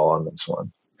pinball on this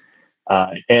one.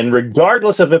 And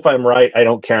regardless of if I'm right, I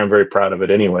don't care. I'm very proud of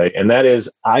it anyway. And that is,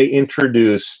 I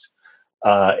introduced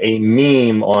a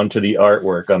meme onto the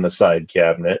artwork on the side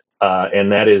cabinet,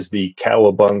 and that is the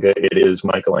Cowabunga It Is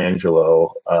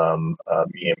Michelangelo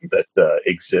meme that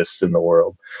exists in the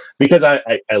world, because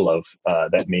I love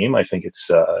that meme. I think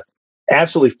it's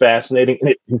absolutely fascinating, and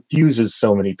it confuses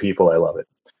so many people. I love it.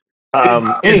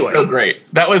 It's so great.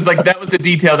 That was the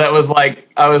detail. That was like,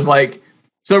 I was like,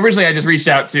 so originally I just reached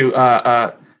out to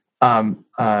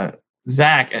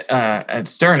Zach at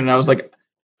Stern, and I was like,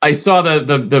 I saw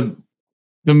the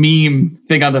the meme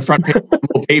thing on the front page of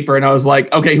the paper, and I was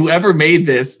like, okay, whoever made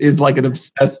this is like an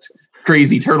obsessed,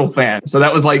 crazy turtle fan. So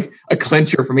that was like a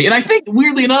clincher for me. And I think,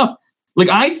 weirdly enough, like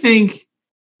I think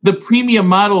the premium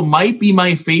model might be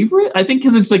my favorite. I think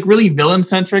because it's like really villain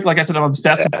centric. Like I said, I'm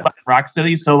obsessed with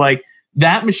Rocksteady. So like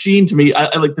that machine to me,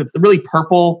 I like the really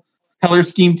purple color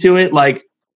scheme to it. Like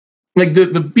the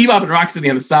Bebop and Rocksteady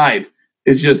on the side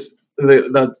is just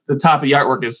the top of the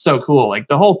artwork is so cool. Like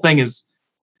the whole thing is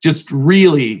just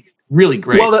really, really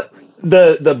great. Well,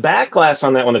 the back glass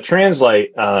on that one, the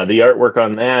Translite, the artwork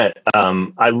on that,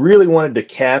 I really wanted to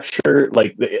capture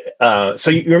like so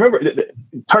you remember the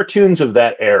cartoons of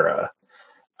that era,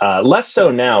 less so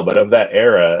now, but of that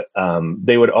era,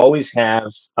 they would always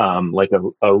have like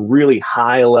a really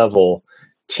high level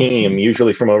team,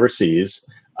 usually from overseas,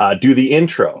 do the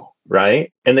intro,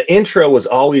 right? And the intro was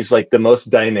always like the most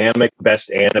dynamic,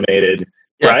 best animated,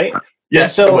 right?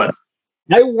 Yes. And so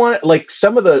I want like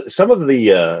some of the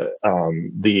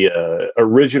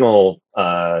original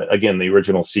again, the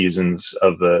original seasons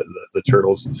of the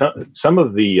Turtles. Some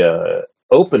of the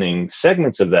opening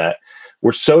segments of that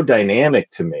were so dynamic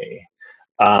to me,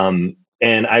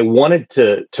 and I wanted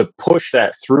to push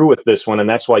that through with this one, and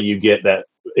that's why you get that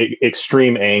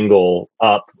extreme angle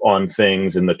up on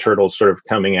things and the Turtles sort of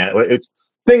coming at it.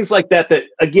 Things like that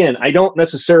again, I don't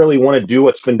necessarily want to do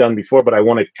what's been done before, but I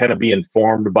want to kind of be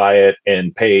informed by it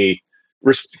and pay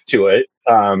respect to it,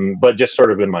 but just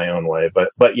sort of in my own way.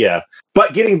 But yeah.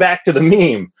 But getting back to the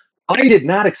meme, I did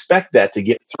not expect that to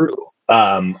get through.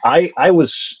 I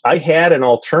had an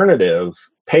alternative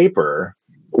paper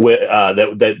with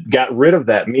that got rid of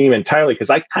that meme entirely,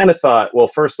 because I kind of thought, well,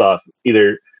 first off,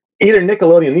 either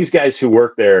Nickelodeon, these guys who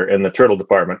work there in the turtle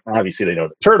department, obviously they know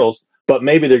the turtles, but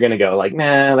maybe they're going to go like,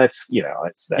 man, that's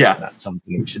not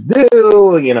something we should do,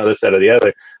 this, that, or the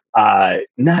other.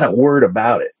 Not a word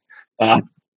about it.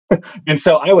 And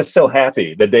so I was so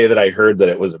happy the day that I heard that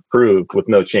it was approved with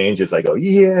no changes. I go,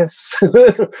 yes.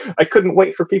 I couldn't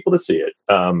wait for people to see it.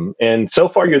 And so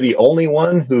far, you're the only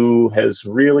one who has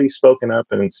really spoken up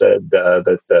and said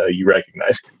that you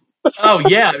recognize it. Oh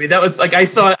yeah, I mean that was like I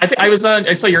saw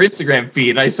your Instagram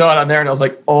feed and I saw it on there and I was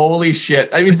like, holy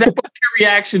shit. I mean, is that what your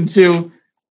reaction to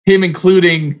him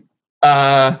including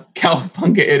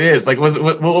Cowabunga it is? Like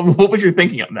what was your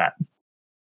thinking on that?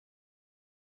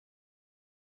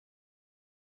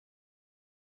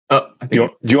 Oh, I think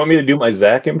do you want me to do my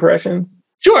Zach impression?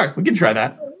 Sure, we can try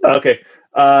that. Okay.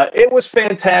 It was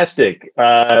fantastic.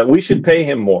 We should pay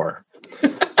him more.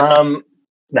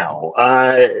 No,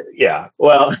 yeah.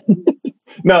 Well,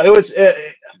 no. It was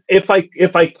if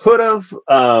I could have,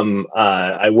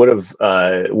 I would have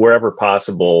wherever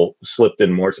possible slipped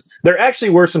in more. There actually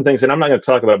were some things, and I'm not going to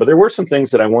talk about it, but there were some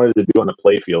things that I wanted to do on the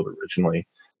playfield originally.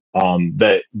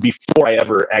 That before I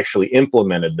ever actually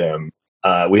implemented them,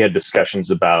 we had discussions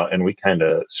about, and we kind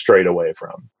of strayed away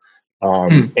from.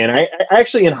 And I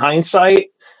actually, in hindsight,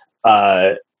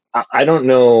 I don't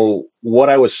know what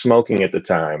I was smoking at the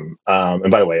time.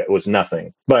 And by the way, it was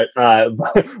nothing, but it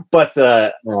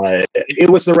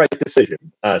was the right decision.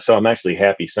 So I'm actually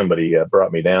happy somebody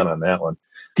brought me down on that one.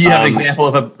 Do you have an example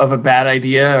of a bad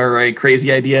idea or a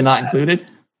crazy idea not included?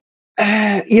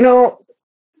 I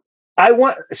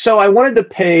wanted to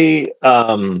pay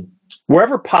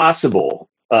wherever possible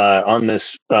on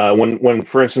this when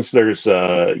for instance there's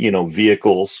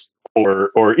vehicles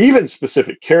or even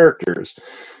specific characters.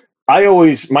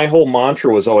 My whole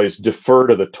mantra was always defer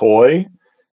to the toy.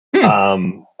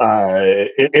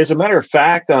 As a matter of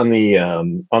fact, on the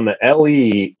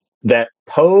LE, that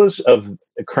pose of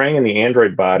Krang and the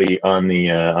android body on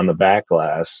the back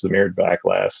glass, the mirrored back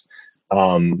glass,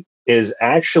 is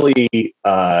actually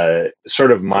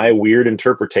sort of my weird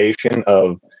interpretation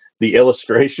of the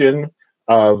illustration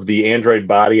of the android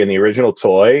body in the original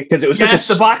toy, because it was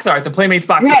the box art, the Playmates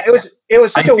box art. It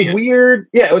was such a weird,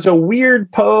 it was a weird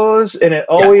pose, and it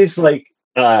always it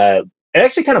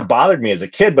actually kind of bothered me as a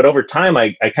kid, but over time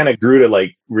I kind of grew to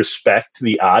like respect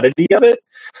the oddity of it.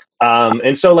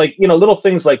 And so little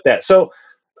things like that. So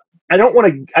I don't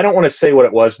want to say what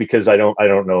it was, because I don't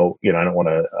know, I don't want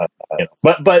to,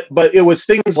 but it was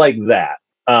things like that,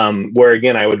 where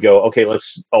again, I would go, okay,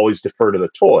 let's always defer to the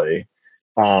toy.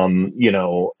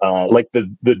 Like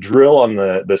the drill on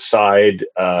the side.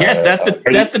 Yes,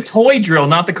 that's the toy drill,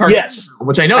 not the cartoon. Yes, drill,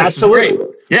 which I know absolutely. Is great.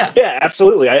 Yeah,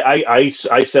 absolutely. I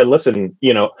said, listen,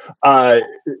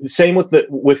 same with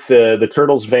the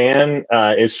Turtles van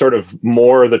is sort of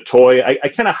more the toy. I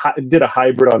kind of did a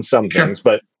hybrid on some things,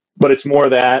 but it's more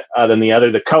that than the other.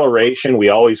 The coloration, we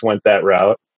always went that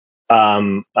route.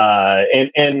 And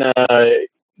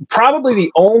probably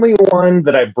the only one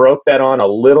that I broke that on a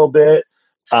little bit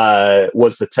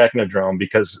was the Technodrome,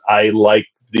 because I like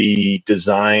the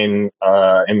design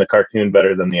in the cartoon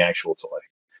better than the actual toy.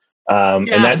 And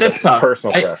that's tough.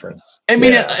 Personal preference. I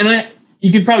mean,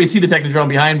 you could probably see the Technodrome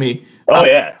behind me. Oh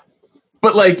yeah.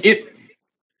 But like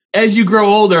as you grow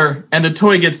older and the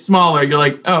toy gets smaller, you're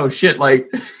like, oh shit, like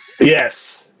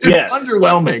yes. It's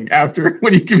underwhelming after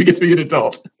when you get to be an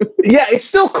adult. Yeah, it's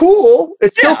still cool.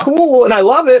 It's still cool, and I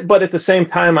love it. But at the same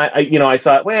time, I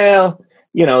thought, well,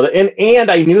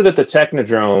 and I knew that the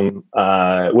Technodrome,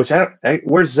 which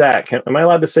where's Zach? Am I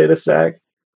allowed to say this, Zach?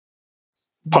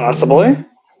 Possibly.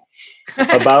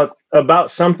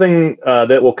 about something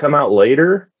that will come out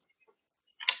later.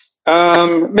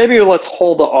 Maybe let's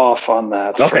hold off on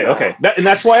that. Okay. And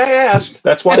that's why I asked.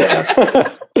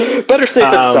 Better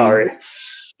safe than sorry.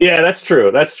 Yeah, that's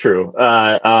true.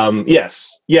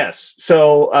 Yes.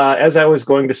 So as I was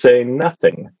going to say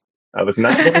nothing, I was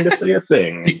not going to say a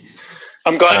thing.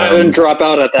 I'm glad I didn't drop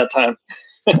out at that time.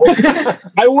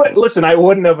 I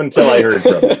wouldn't have until I heard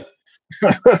from you.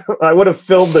 I would have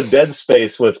filled the dead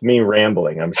space with me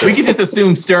rambling, I'm sure. We could just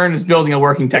assume Stern is building a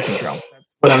working Technodrome.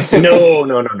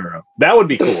 No. That would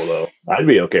be cool, though. I'd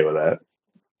be okay with that.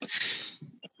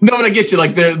 No, but I get you.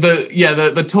 Like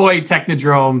the toy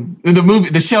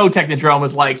Technodrome, the show Technodrome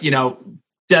was like,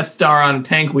 Death Star on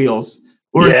tank wheels.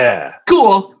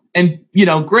 Cool and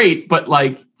great, but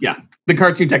like, the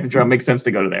cartoon Technodrome makes sense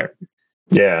to go to there.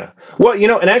 Yeah. Well,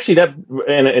 and actually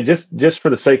and just for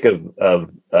the sake of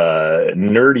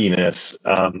nerdiness,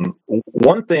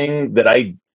 one thing that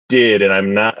I did,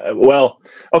 and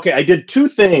I did two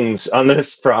things on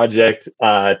this project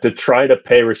to try to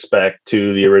pay respect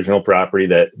to the original property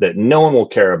that no one will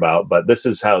care about, but this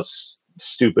is how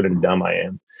stupid and dumb I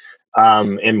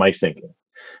am in my thinking.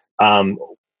 The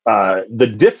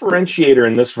differentiator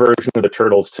in this version of the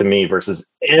Turtles to me versus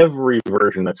every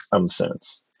version that's come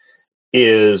since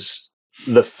is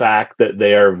the fact that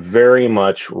they are very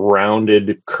much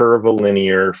rounded,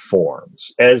 curvilinear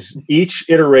forms. As each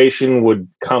iteration would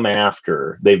come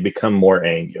after, they've become more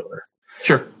angular.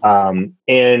 Sure.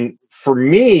 And for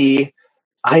me,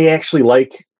 I actually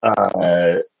like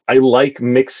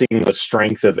mixing the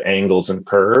strength of angles and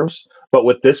curves. But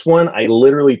with this one, I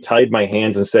literally tied my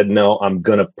hands and said, no, I'm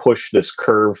going to push this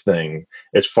curve thing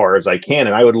as far as I can.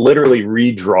 And I would literally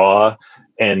redraw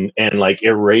and like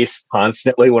erase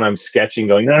constantly when I'm sketching,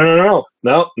 going, no,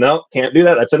 can't do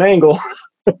that. That's an angle,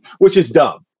 which is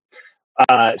dumb.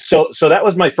 So that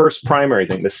was my first primary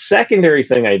thing. The secondary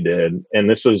thing I did, and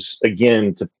this was,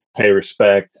 again, to pay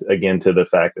respect, again, to the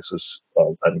fact this was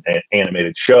an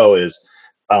animated show, is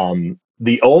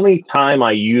the only time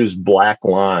I use black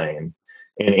line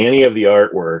in any of the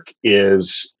artwork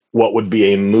is what would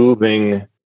be a moving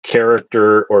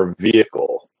character or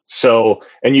vehicle. So,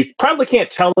 and you probably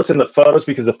can't tell this in the photos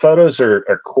because the photos are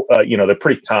they're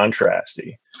pretty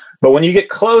contrasty. But when you get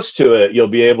close to it, you'll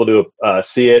be able to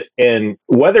see it. And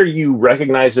whether you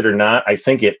recognize it or not, I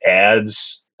think it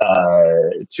adds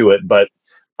to it. But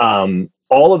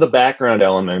all of the background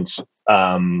elements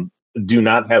do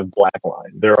not have black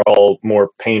line. They're all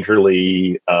more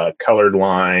painterly, colored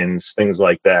lines, things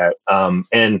like that.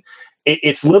 And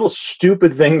it's little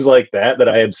stupid things like that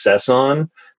I obsess on.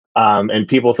 And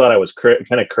people thought I was kind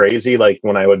of crazy. Like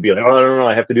when I would be like, oh, no,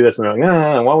 I have to do this. And they're like,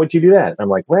 no, why would you do that? And I'm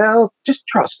like, well, just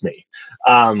trust me.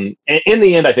 And in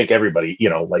the end, I think everybody,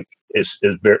 has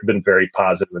been very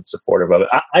positive and supportive of it.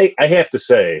 I have to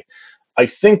say, I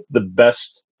think the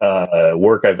best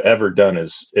work I've ever done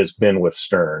has been with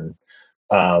Stern.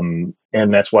 And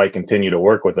that's why I continue to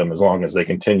work with them as long as they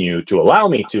continue to allow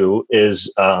me to, is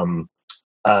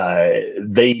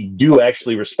they do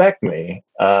actually respect me.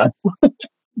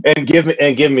 And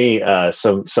give me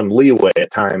some leeway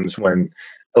at times when,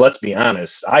 let's be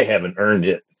honest, I haven't earned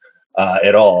it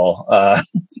at all.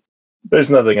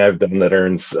 There's nothing I've done that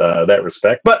earns that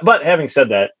respect. But having said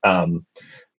that,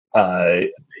 I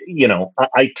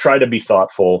try to be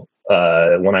thoughtful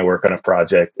when I work on a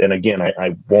project. And again,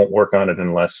 I won't work on it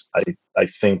unless I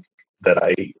think that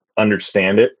I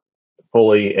understand it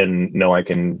fully and know I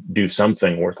can do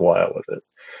something worthwhile with it.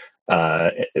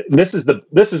 This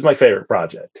is my favorite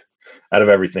project out of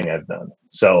everything I've done.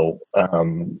 So,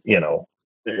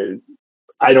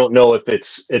 I don't know if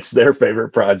it's their favorite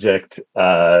project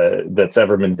that's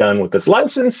ever been done with this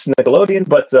license, Nickelodeon,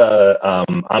 but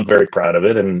I'm very proud of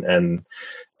it, and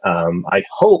I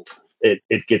hope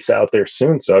it gets out there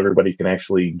soon so everybody can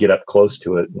actually get up close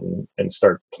to it and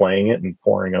start playing it and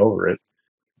poring over it.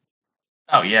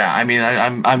 Oh yeah, I mean,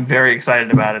 I'm very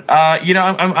excited about it.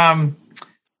 I'm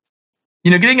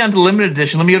getting on to limited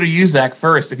edition. Let me go to you, Zach,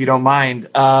 first, if you don't mind.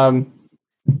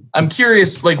 I'm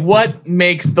curious, like, what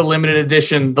makes the limited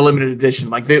edition the limited edition?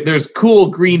 Like, there's cool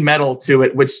green metal to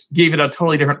it, which gave it a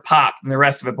totally different pop than the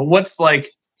rest of it. But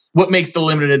what makes the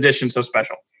limited edition so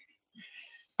special?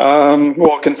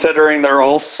 Well, considering they're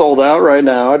all sold out right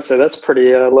now, I'd say that's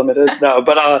pretty limited. No,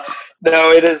 but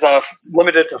no, it is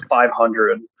limited to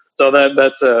 500. So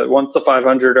that's once the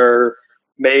 500 are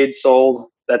made, sold,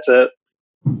 that's it.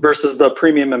 Versus the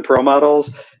premium and pro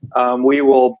models, we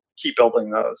will keep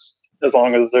building those as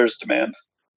long as there's demand.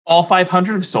 All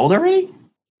 500 have sold already?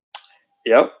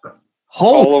 Yep.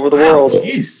 All over the world.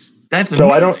 Jeez, that's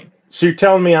amazing. So you're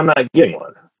telling me I'm not getting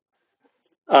one?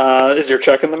 Is your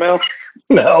check in the mail?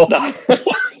 No.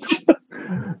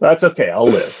 That's okay. I'll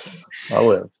live.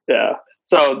 Yeah.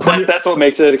 So that's what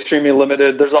makes it extremely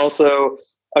limited. There's also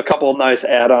a couple of nice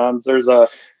add-ons. There's a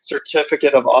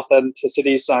certificate of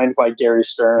authenticity signed by Gary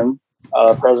Stern,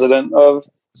 president of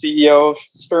CEO of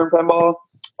Stern Pinball.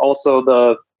 Also,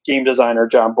 the game designer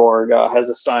John Borg has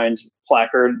a signed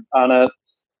placard on it,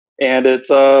 and it's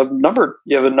numbered.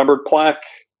 You have a numbered plaque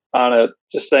on it,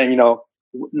 just saying,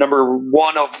 number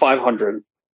 1 of 500.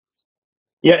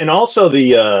 Yeah, and also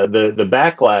the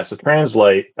back glass, the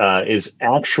translate, is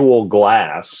actual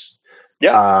glass.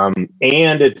 Yes.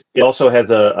 And it also has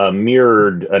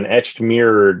an etched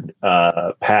mirrored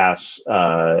pass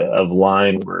of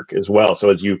line work as well. So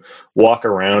as you walk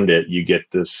around it, you get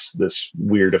this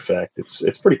weird effect.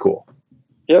 It's pretty cool.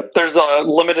 Yep. There's a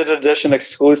limited edition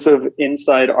exclusive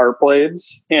inside art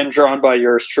blades, hand drawn by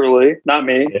yours truly, not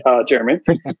me, Jeremy.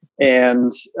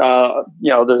 And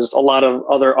there's a lot of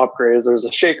other upgrades. There's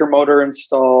a shaker motor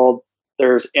installed.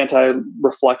 There's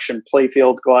anti-reflection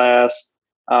playfield glass.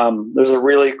 There's a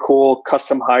really cool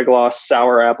custom high gloss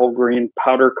sour apple green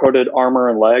powder coated armor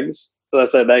and legs. So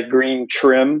that's that green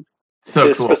trim is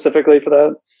cool. Specifically for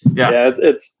that. Yeah,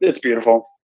 it's beautiful.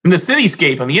 And the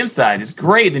cityscape on the inside is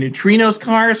great. The neutrinos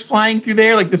cars flying through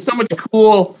there, like there's so much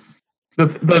cool. And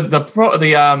the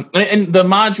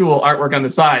module artwork on the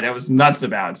side, I was nuts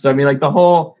about. So I mean, like the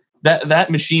whole that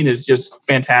machine is just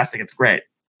fantastic. It's great,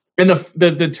 and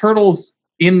the turtles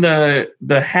in the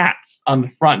hats on the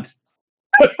front.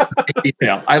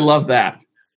 Detail. I love that.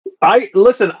 I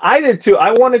did too.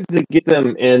 I wanted to get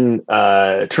them in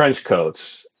trench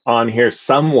coats on here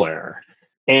somewhere,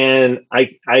 and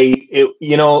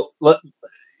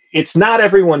it's not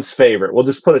everyone's favorite. We'll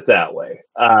just put it that way.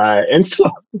 And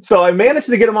so I managed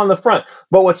to get them on the front.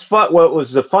 But what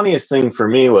was the funniest thing for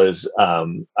me was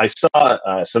I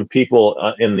saw some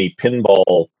people in the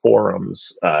pinball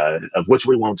forums, of which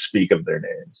we won't speak of their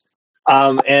names.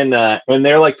 And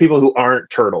they're like people who aren't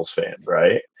Turtles fans,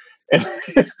 right?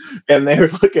 And they're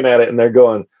looking at it and they're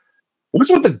going, "What's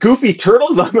with the goofy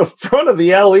turtles on the front of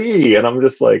the LE?" And I'm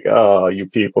just like, "Oh, you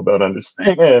people don't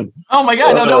understand." Oh my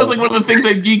god, no, that was like one of the things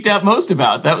I geeked out most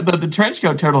about. That the trench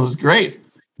coat turtles is great.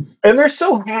 And they're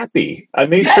so happy. I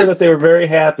made sure that they were very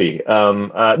happy.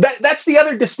 That's the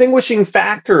other distinguishing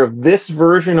factor of this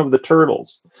version of the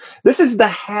Turtles. This is the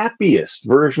happiest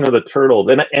version of the Turtles.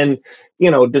 And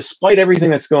despite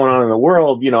everything that's going on in the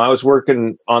world, I was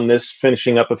working on this,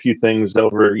 finishing up a few things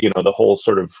over, the whole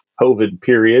sort of COVID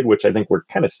period, which I think we're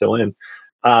kind of still in.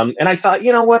 And I thought,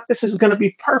 what, this is going to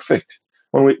be perfect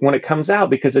when it comes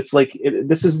out, because it's like,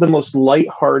 this is the most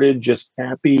lighthearted, just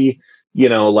happy,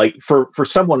 like for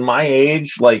someone my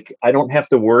age, like I don't have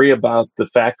to worry about the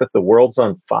fact that the world's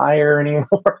on fire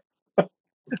anymore.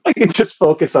 I can just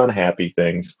focus on happy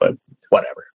things, but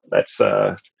whatever.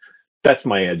 That's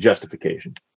my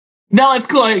justification. No, it's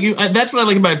cool. That's what I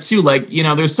like about it too. Like,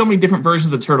 there's so many different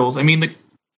versions of the Turtles. I mean,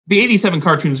 the 87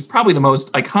 cartoon is probably the most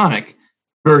iconic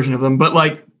version of them, but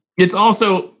like it's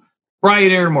also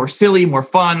brighter, more silly, more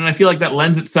fun, and I feel like that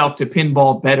lends itself to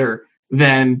pinball better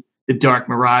than the Dark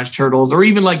Mirage Turtles, or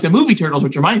even like the movie Turtles,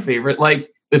 which are my favorite,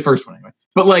 like the first one anyway.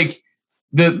 But like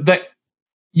that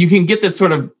you can get this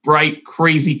sort of bright,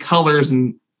 crazy colors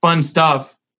and fun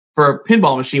stuff for a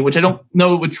pinball machine, which I don't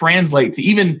know would translate to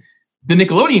even the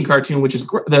Nickelodeon cartoon, which is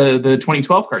the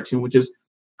 2012 cartoon, which is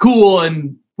cool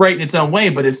and bright in its own way,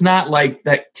 but it's not like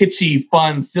that kitschy,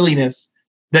 fun silliness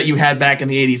that you had back in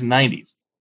the 80s and 90s.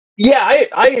 Yeah,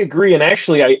 I agree. And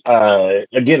actually,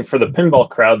 again, for the pinball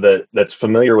crowd that's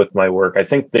familiar with my work, I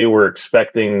think they were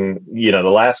expecting, the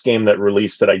last game that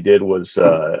released that I did was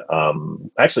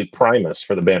actually Primus,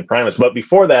 for the band Primus. But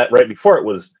before that, right before it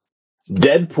was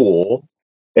Deadpool,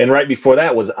 and right before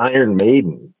that was Iron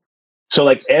Maiden. So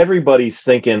like everybody's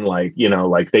thinking like,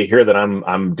 like they hear that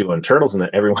I'm doing Turtles, and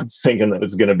that everyone's thinking that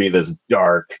it's going to be this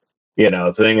dark,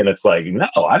 thing. And it's like, no,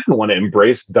 I didn't want to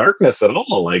embrace darkness at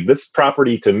all. Like, this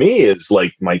property to me is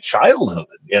like my childhood,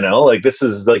 like this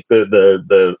is like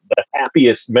the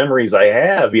happiest memories I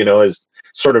have, is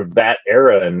sort of that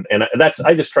era. And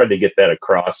I just tried to get that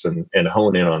across and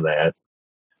hone in on that.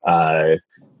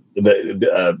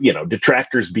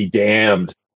 Detractors be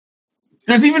damned.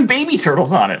 There's even baby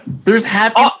turtles on it. There's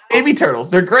happy baby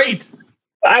turtles. They're great.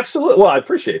 Absolutely. Well, I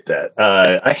appreciate that.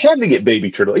 I had to get baby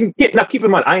turtle. Now, keep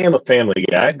in mind, I am a family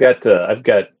guy. I've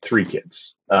got 3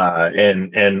 kids,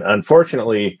 and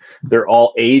unfortunately, they're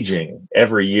all aging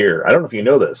every year. I don't know if you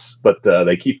know this, but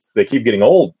they keep getting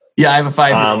old. Yeah, I have a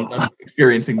 5-year-old. I'm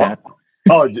experiencing that.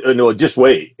 Oh no! Just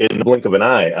wait. In the blink of an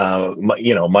eye,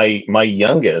 my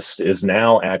youngest is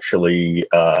now actually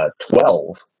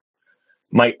 12.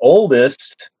 My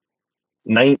oldest,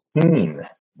 19.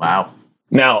 Wow.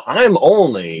 Now, I'm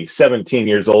only 17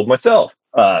 years old myself.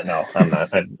 No, I'm not.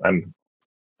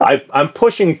 I'm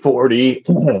pushing 40,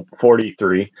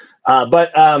 43.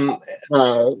 But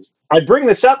I bring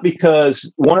this up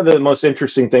because one of the most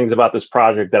interesting things about this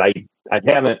project that I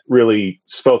haven't really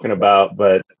spoken about,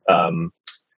 but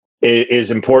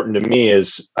is important to me,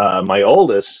 is my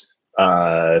oldest,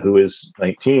 who is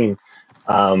 19.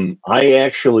 I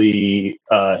actually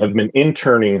have been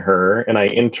interning her, and I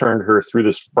interned her through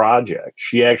this project.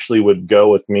 She actually would go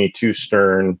with me to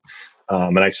Stern,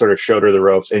 and I sort of showed her the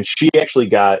ropes, and she actually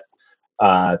got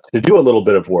to do a little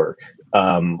bit of work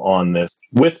on this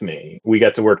with me. We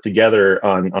got to work together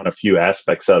on a few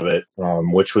aspects of it,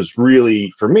 which was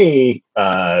really, for me,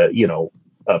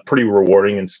 pretty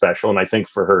rewarding and special, and I think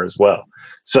for her as well.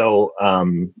 So,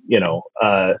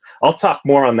 I'll talk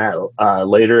more on that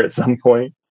later at some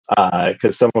point,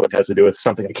 because some of it has to do with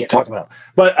something I can't talk about.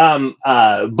 But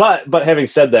having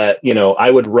said that, I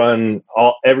would run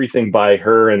everything by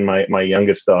her and my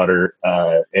youngest daughter,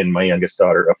 and my youngest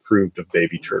daughter approved of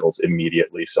baby turtles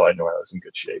immediately, so I know I was in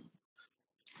good shape.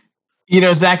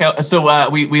 Zach, so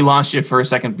we lost you for a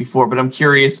second before, but I'm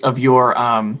curious of your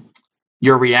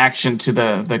reaction to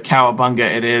the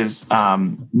Cowabunga It Is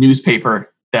newspaper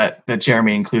that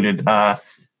Jeremy included.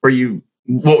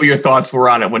 What were your thoughts were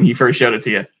on it when he first showed it to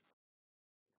you?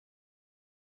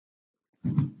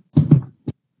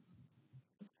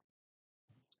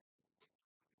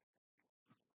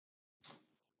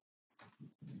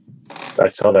 I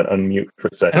saw that unmute for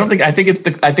a second. I think it's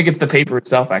the paper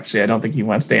itself. Actually, I don't think he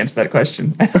wants to answer that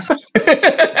question.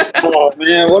 Oh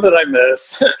man, what did I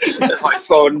miss? As my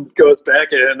phone goes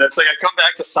back in, it's like I come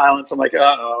back to silence. I'm like,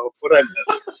 uh-oh, what did I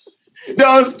miss?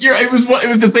 No, it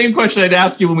was the same question I'd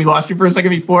asked you when we lost you for a second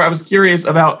before. I was curious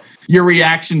about your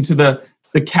reaction to the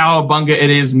Cowabunga It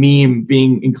Is meme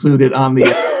being included on the.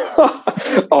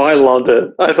 Oh, I loved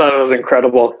it. I thought it was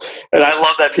incredible, and I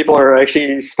love that people are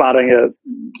actually spotting it.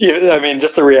 I mean,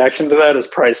 just the reaction to that is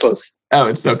priceless. Oh,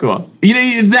 it's so cool.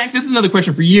 Zach, this is another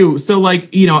question for you. So, I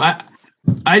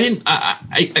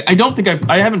don't think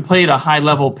I haven't played a high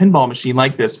level pinball machine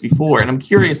like this before, and I'm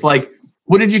curious,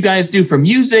 what did you guys do for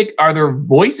music? Are there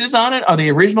voices on it? Are they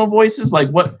original voices?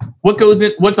 What goes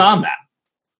in? What's on that?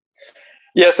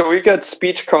 Yeah, so we've got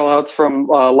speech callouts from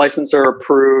licensor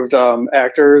approved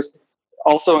actors,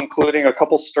 also including a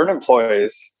couple Stern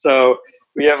employees. So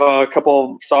we have a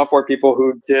couple software people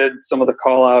who did some of the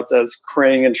callouts as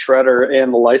Krang and Shredder,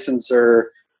 and the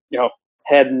licensor,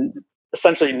 had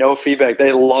essentially no feedback.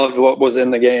 They loved what was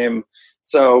in the game.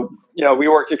 So, we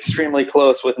worked extremely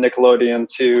close with Nickelodeon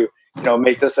to,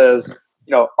 make this as,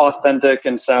 authentic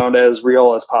and sound as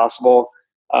real as possible.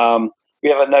 We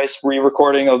have a nice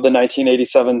re-recording of the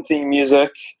 1987 theme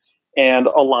music and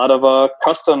a lot of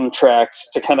custom tracks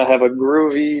to kind of have a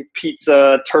groovy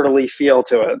pizza turtley feel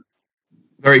to it.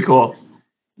 Very cool.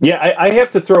 Yeah, I have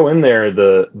to throw in there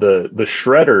the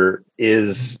Shredder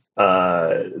is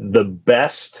the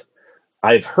best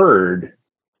I've heard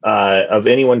of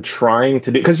anyone trying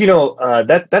to do, because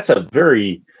that's a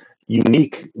very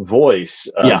unique voice.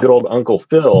 Good old Uncle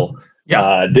Phil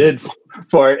did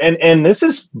for it, and this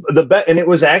is the best. And it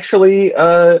was actually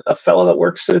a fellow that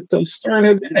works at Stern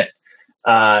who did it.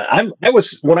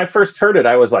 When I first heard it,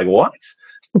 I was like, what?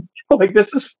 Like,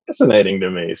 this is fascinating to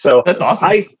me. So that's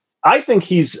awesome. I think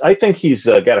he's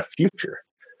got a future.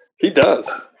 He does.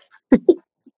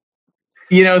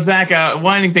 Zach,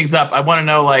 winding things up, I want to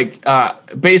know,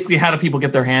 basically, how do people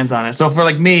get their hands on it? So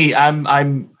for me,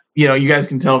 I'm you guys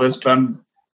can tell this, but I'm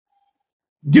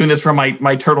doing this from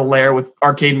my turtle lair with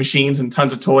arcade machines and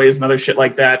tons of toys and other shit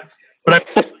like that. But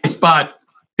I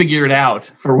figure it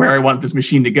out for where I want this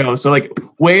machine to go. So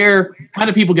how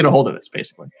do people get a hold of this,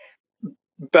 basically?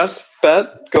 Best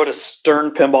bet, go to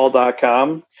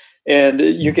sternpinball.com, and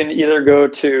you can either go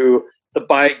to the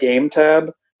Buy Game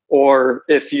tab, or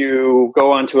if you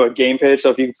go onto a game page, so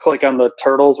if you click on the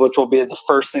turtles, which will be the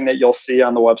first thing that you'll see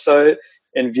on the website,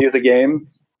 and view the game,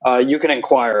 you can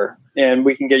inquire, and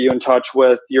we can get you in touch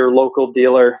with your local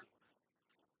dealer.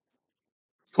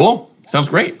 Cool. Sounds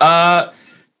great.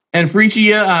 And for each of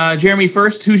you, Jeremy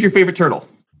first, who's your favorite turtle?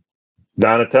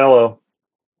 Donatello.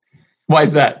 Why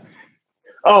is that?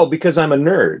 Oh, because I'm a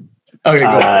nerd. Okay,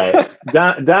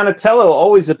 cool. Donatello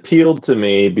always appealed to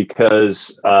me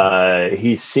because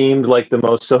he seemed like the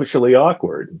most socially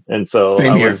awkward, and so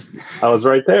I was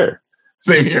right there.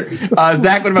 Same here.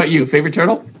 Zach, what about you? Favorite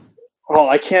turtle? Well,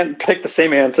 I can't pick the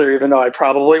same answer, even though I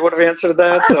probably would have answered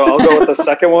that. So I'll go with the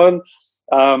second one.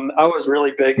 I was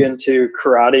really big into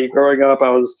karate growing up. I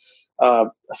was a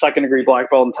second-degree black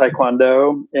belt in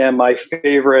Taekwondo, and my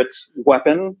favorite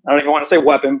weapon, I don't even want to say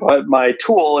weapon, but my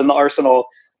tool in the arsenal,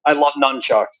 I love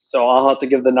nunchucks. So I'll have to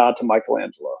give the nod to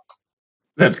Michelangelo.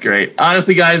 That's great.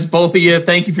 Honestly, guys, both of you,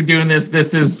 thank you for doing this.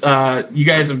 This is, you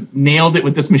guys have nailed it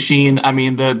with this machine. I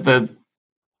mean, the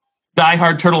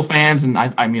diehard turtle fans, and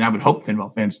I mean, I would hope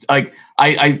pinball fans, like,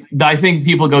 I think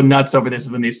people go nuts over this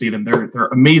when they see them. They're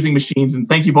amazing machines, and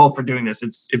thank you both for doing this.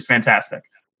 It's fantastic.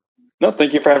 No,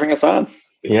 thank you for having us on.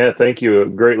 Yeah, thank you.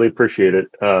 Greatly appreciate it.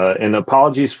 And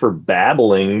apologies for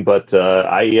babbling, but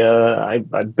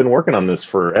I've been working on this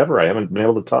forever. I haven't been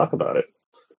able to talk about it.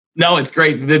 No, it's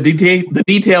great. The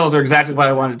details are exactly what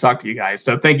I wanted to talk to you guys.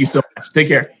 So thank you so much. Take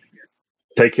care.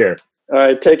 Take care. All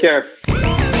right, take care.